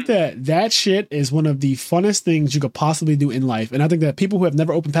 I think that shit is one of the funnest things you could possibly do in life. And I think that people who have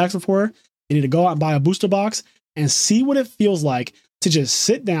never opened packs before, they need to go out and buy a booster box and see what it feels like to just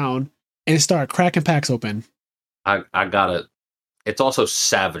sit down and start cracking packs open. I got it. It's also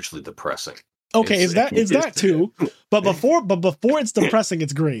savagely depressing. Okay, is that too? But before it's depressing,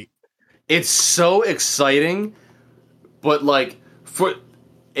 it's great. It's so exciting, but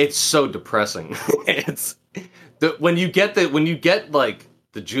it's so depressing. It's when you get like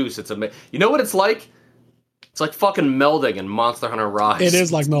the juice, it's amazing. You know what it's like? It's like fucking melding in Monster Hunter Rise. It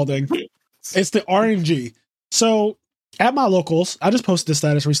is like melding. It's the RNG. So at my locals, I just posted this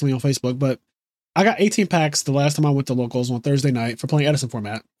status recently on Facebook, but I got 18 packs the last time I went to locals on Thursday night for playing Edison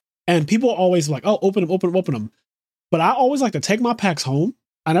format. And people are always like, oh, open them. But I always like to take my packs home.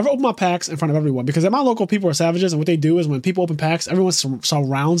 I never open my packs in front of everyone because at my local, people are savages. And what they do is when people open packs, everyone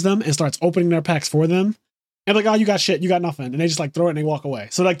surrounds them and starts opening their packs for them. And like, oh, you got shit, you got nothing. And they just like throw it and they walk away.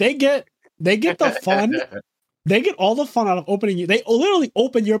 So like they get the fun. They get all the fun out of opening you. They literally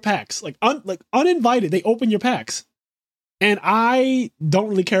open your packs, like uninvited. They open your packs. And I don't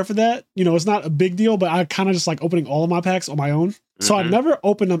really care for that. It's not a big deal, but I kind of just like opening all of my packs on my own. So I never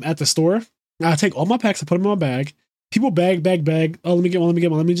open them at the store. I take all my packs, I put them in my bag. People bag. Oh, let me get one.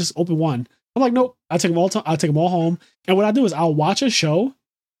 Let me just open one. I'm like, nope. I take them all home. And what I do is I'll watch a show.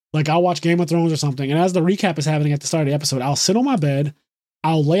 Like I'll watch Game of Thrones or something. And as the recap is happening at the start of the episode, I'll sit on my bed.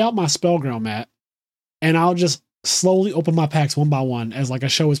 I'll lay out my Spellground mat. And I'll just slowly open my packs one by one as like a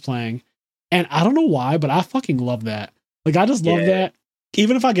show is playing. And I don't know why, but I fucking love that. Like, I just love that.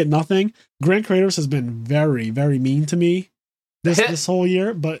 Even if I get nothing, Grant Creators has been very, very mean to me this whole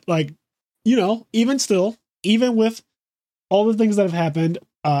year. But like, even still, even with all the things that have happened,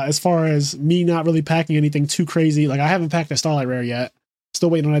 as far as me not really packing anything too crazy, like I haven't packed a Starlight Rare yet. Still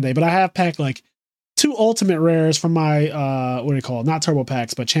waiting on that day. But I have packed like 2 Ultimate Rares from my, what do you call it? Not Turbo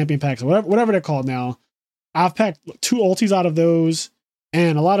Packs, but Champion Packs, or whatever they're called now. I've packed 2 Ultis out of those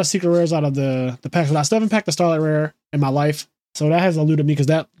and a lot of Secret Rares out of the packs. But I still haven't packed the Starlight Rare in my life. So that has eluded me because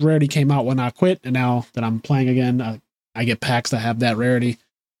that rarity came out when I quit. And now that I'm playing again, I get packs that have that rarity.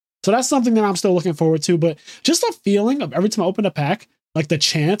 So that's something that I'm still looking forward to. But just a feeling of every time I open a pack, like the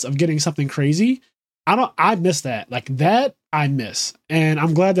chance of getting something crazy, I miss that. Like that I miss. And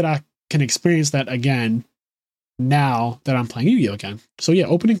I'm glad that I can experience that again now that I'm playing Yu-Gi-Oh again. So yeah,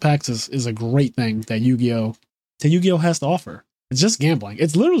 opening packs is a great thing that Yu-Gi-Oh has to offer. It's just gambling.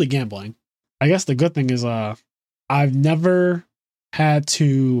 It's literally gambling. I guess the good thing is I've never had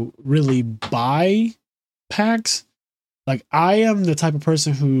to really buy packs. Like I am the type of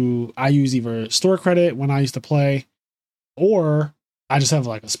person who I use either store credit when I used to play, or I just have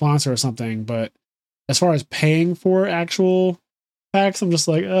like a sponsor or something. But as far as paying for actual packs, I'm just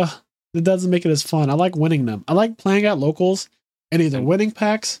like, it doesn't make it as fun. I like winning them. I like playing at locals and either winning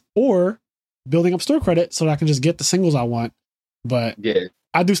packs or building up store credit so that I can just get the singles I want. But yeah,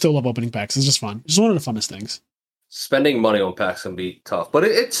 I do still love opening packs. It's just fun. It's just one of the funnest things. Spending money on packs can be tough, but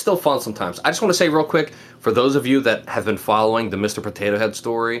it's still fun sometimes. I just want to say real quick, for those of you that have been following the Mr. Potato Head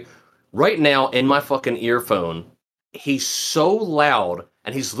story, right now in my fucking earphone, he's so loud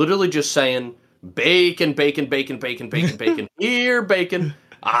and he's literally just saying, bacon, bacon, bacon, bacon, bacon, bacon, here, bacon.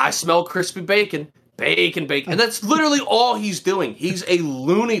 I smell crispy bacon, bacon, bacon. And that's literally all he's doing. He's a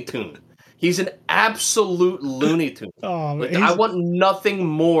Looney Tune. He's an absolute Looney Tune. Oh, like, I want nothing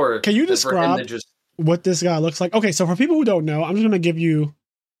more. Can you describe what this guy looks like? Okay, so for people who don't know, I'm just going to give you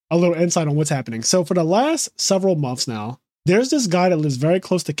a little insight on what's happening. So for the last several months now, there's this guy that lives very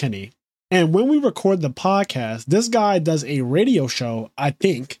close to Kenny. And when we record the podcast, this guy does a radio show, I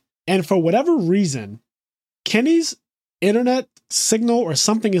think. And for whatever reason, Kenny's internet signal or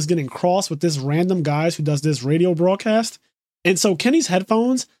something is getting crossed with this random guy who does this radio broadcast. And so Kenny's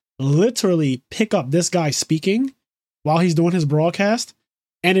headphones literally pick up this guy speaking while he's doing his broadcast,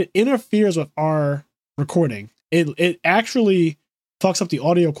 and it interferes with our recording. It actually fucks up the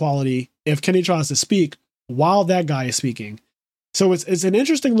audio quality if Kenny tries to speak while that guy is speaking. So it's an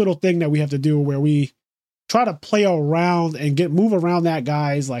interesting little thing that we have to do where we try to play around and move around that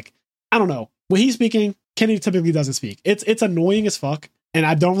guy's, like, I don't know. When he's speaking, Kenny typically doesn't speak. It's annoying as fuck, and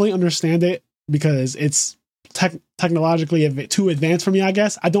I don't really understand it because it's technologically too advanced for me, I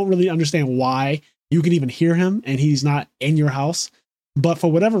guess. I don't really understand why you can even hear him and he's not in your house. But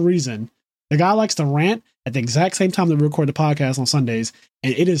for whatever reason, the guy likes to rant at the exact same time that we record the podcast on Sundays,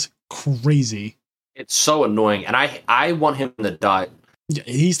 and it is crazy. It's so annoying, and I want him to die.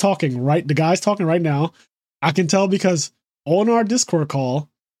 He's talking right. The guy's talking right now. I can tell because on our Discord call,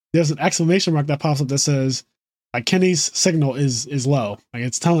 there's an exclamation mark that pops up that says, like, Kenny's signal is low. Like,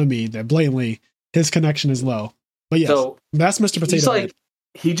 it's telling me that blatantly his connection is low. But yes, so that's Mr. Potato Head.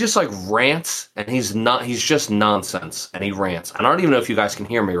 He just like rants, and he's just nonsense, and he rants. And I don't even know if you guys can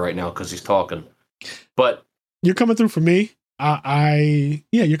hear me right now because he's talking. But you're coming through for me.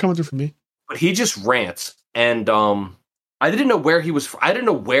 You're coming through for me. But he just rants, and I didn't know where he was. I didn't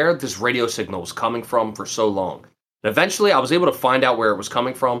know where this radio signal was coming from for so long. And eventually, I was able to find out where it was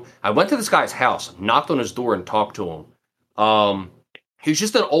coming from. I went to this guy's house, knocked on his door, and talked to him. He's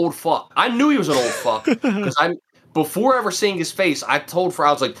just an old fuck. I knew he was an old fuck because before ever seeing his face, I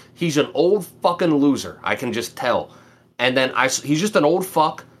was like, he's an old fucking loser. I can just tell. And then he's just an old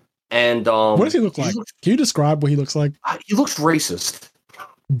fuck. And what does he look like? Can you describe what he looks like? He looks racist.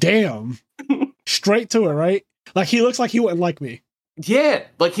 Damn. Straight to it, right? Like, he looks like he wouldn't like me. Yeah,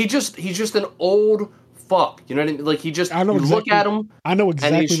 like he's just an old fuck. You know what I mean? Like, look at him. I know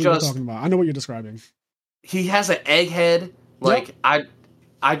exactly what you're talking about. I know what you're describing. He has an egghead. Like, yep.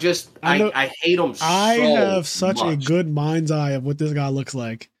 I hate him so I have such much. a good mind's eye of what this guy looks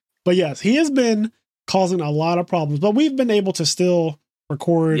like. But yes, he has been causing a lot of problems, but we've been able to still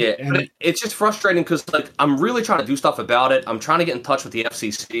record. Yeah, but it's just frustrating because, like, I'm really trying to do stuff about it. I'm trying to get in touch with the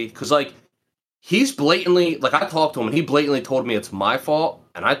FCC because, like, he's blatantly, like, I talked to him and he blatantly told me it's my fault.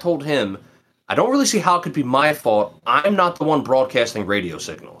 And I told him, I don't really see how it could be my fault. I'm not the one broadcasting radio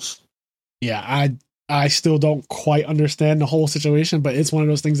signals. Yeah, I still don't quite understand the whole situation, but it's one of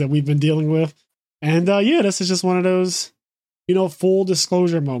those things that we've been dealing with. And this is just one of those, full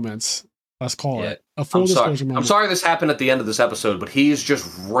disclosure moments. Let's call it a full disclosure moment. I'm sorry this happened at the end of this episode, but he's just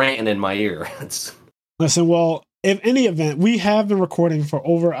ranting in my ear. Listen, well, in any event, we have been recording for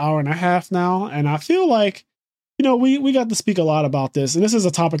over an hour and a half now, and I feel like, we got to speak a lot about this, and this is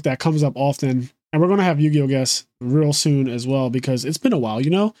a topic that comes up often. And we're going to have Yu-Gi-Oh! Guests real soon as well, because it's been a while,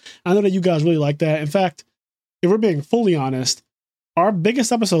 I know that you guys really like that. In fact, if we're being fully honest, our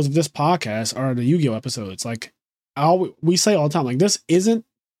biggest episodes of this podcast are the Yu-Gi-Oh! Episodes. Like, we say all the time, like, this isn't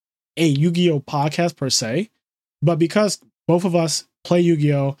a Yu-Gi-Oh! Podcast per se, but because both of us play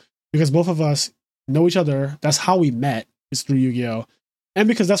Yu-Gi-Oh!, because both of us know each other, that's how we met, is through Yu-Gi-Oh! And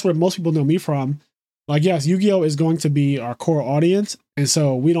because that's where most people know me from, like, yes, Yu-Gi-Oh! Is going to be our core audience, and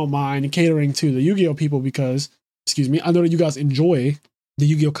so we don't mind catering to the Yu-Gi-Oh! People because, I know that you guys enjoy the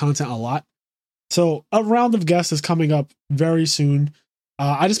Yu-Gi-Oh! Content a lot. So a round of guests is coming up very soon.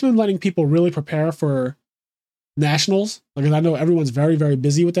 I just been letting people really prepare for nationals, because I know everyone's very, very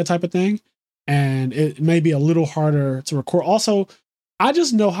busy with that type of thing, and it may be a little harder to record. Also, I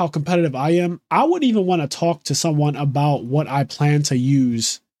just know how competitive I am. I wouldn't even want to talk to someone about what I plan to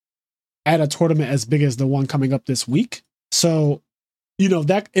use at a tournament as big as the one coming up this week. So,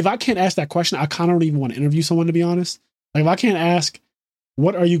 that if I can't ask that question, I kind of don't even want to interview someone, to be honest. Like, if I can't ask,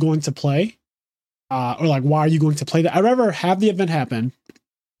 what are you going to play? Or like, why are you going to play that? I'd rather have the event happen,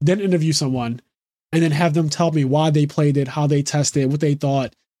 then interview someone, and then have them tell me why they played it, how they tested, what they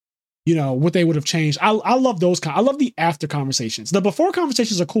thought, what they would have changed. I love those I love the after conversations. The before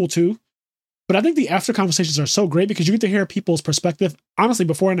conversations are cool too, but I think the after conversations are so great because you get to hear people's perspective, honestly,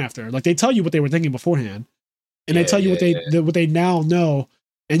 before and after. Like, they tell you what they were thinking beforehand, and they tell you what they now know,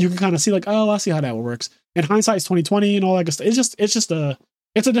 and you can kind of see, like, oh, I see how that works. And hindsight's 2020 and all that good stuff.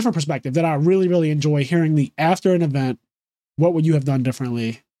 It's a different perspective that I really, really enjoy hearing. The after an event, what would you have done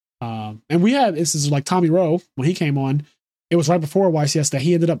differently? And this is like Tommy Rowe, when he came on, it was right before YCS that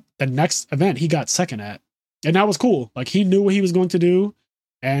he ended up, the next event he got second at. And that was cool. Like, he knew what he was going to do,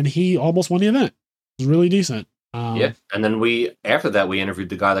 and he almost won the event. It was really decent. And then after that, we interviewed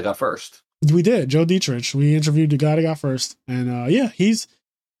the guy that got first. We did, Joe Dietrich. We interviewed the guy that got first. And he's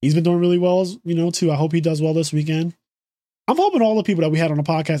been doing really well, too. I hope he does well this weekend. I'm hoping all the people that we had on the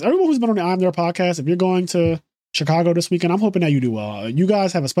podcast, everyone who's been on the I'm There podcast, if you're going to Chicago this weekend, I'm hoping that you do well. You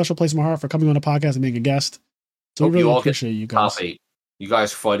guys have a special place in my heart for coming on the podcast and being a guest. So we really appreciate you guys. Top 8. You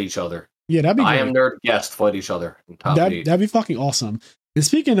guys fight each other. Yeah, that'd be great. I Am Nerd guest fight each other in top 8. That'd be fucking awesome. And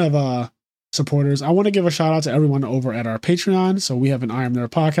speaking of supporters, I want to give a shout out to everyone over at our Patreon. So we have an I Am Nerd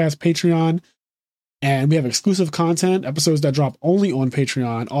podcast Patreon, and we have exclusive content, episodes that drop only on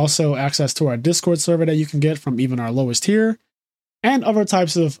Patreon. Also, access to our Discord server that you can get from even our lowest tier, and other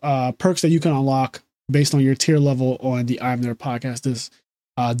types of perks that you can unlock based on your tier level on the I Am Nerd podcast.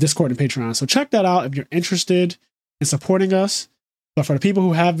 Discord and Patreon. So check that out if you're interested in supporting us. But for the people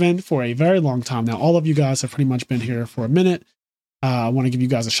who have been for a very long time now, all of you guys have pretty much been here for a minute. I want to give you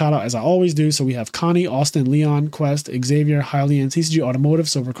guys a shout out as I always do. So we have Connie, Austin, Leon, Quest, Xavier, Hylian, TCG Automotive,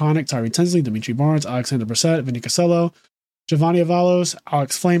 Silver Chronic, Tyree Tinsley, Dimitri Barnes, Alexander Brissett, Vinny Casello, Giovanni Avalos,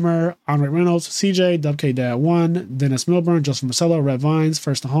 Alex Flamer, Andre Reynolds, CJ, WK Dad 1, Dennis Milburn, Joseph Marcello, Red Vines,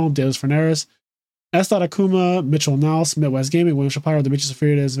 First to Home, Davis Ferneris, S. Akuma, Mitchell Nels, Midwest Gaming, William Shapiro, Demetrius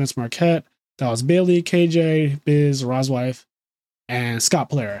Safirides, Vince Marquette, Dallas Bailey, KJ, Biz, Roswife, and Scott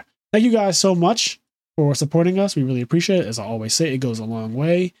Player. Thank you guys so much for supporting us. We really appreciate it. As I always say, it goes a long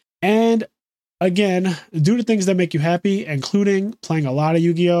way. And again, do the things that make you happy, including playing a lot of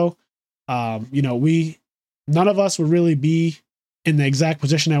Yu-Gi-Oh! None of us would really be in the exact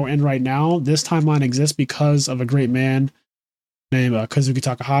position that we're in right now. This timeline exists because of a great man named Kazuki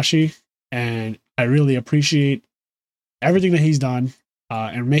Takahashi. And I really appreciate everything that he's done.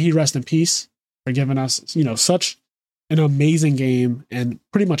 And may he rest in peace for giving us, such an amazing game and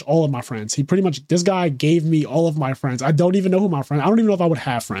pretty much all of my friends. This guy gave me all of my friends. I don't even know who my friends. I don't even know if I would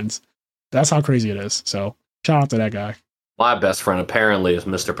have friends. That's how crazy it is. So shout out to that guy. My best friend apparently is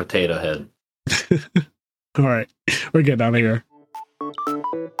Mr. Potato Head. All right. We're getting out of here.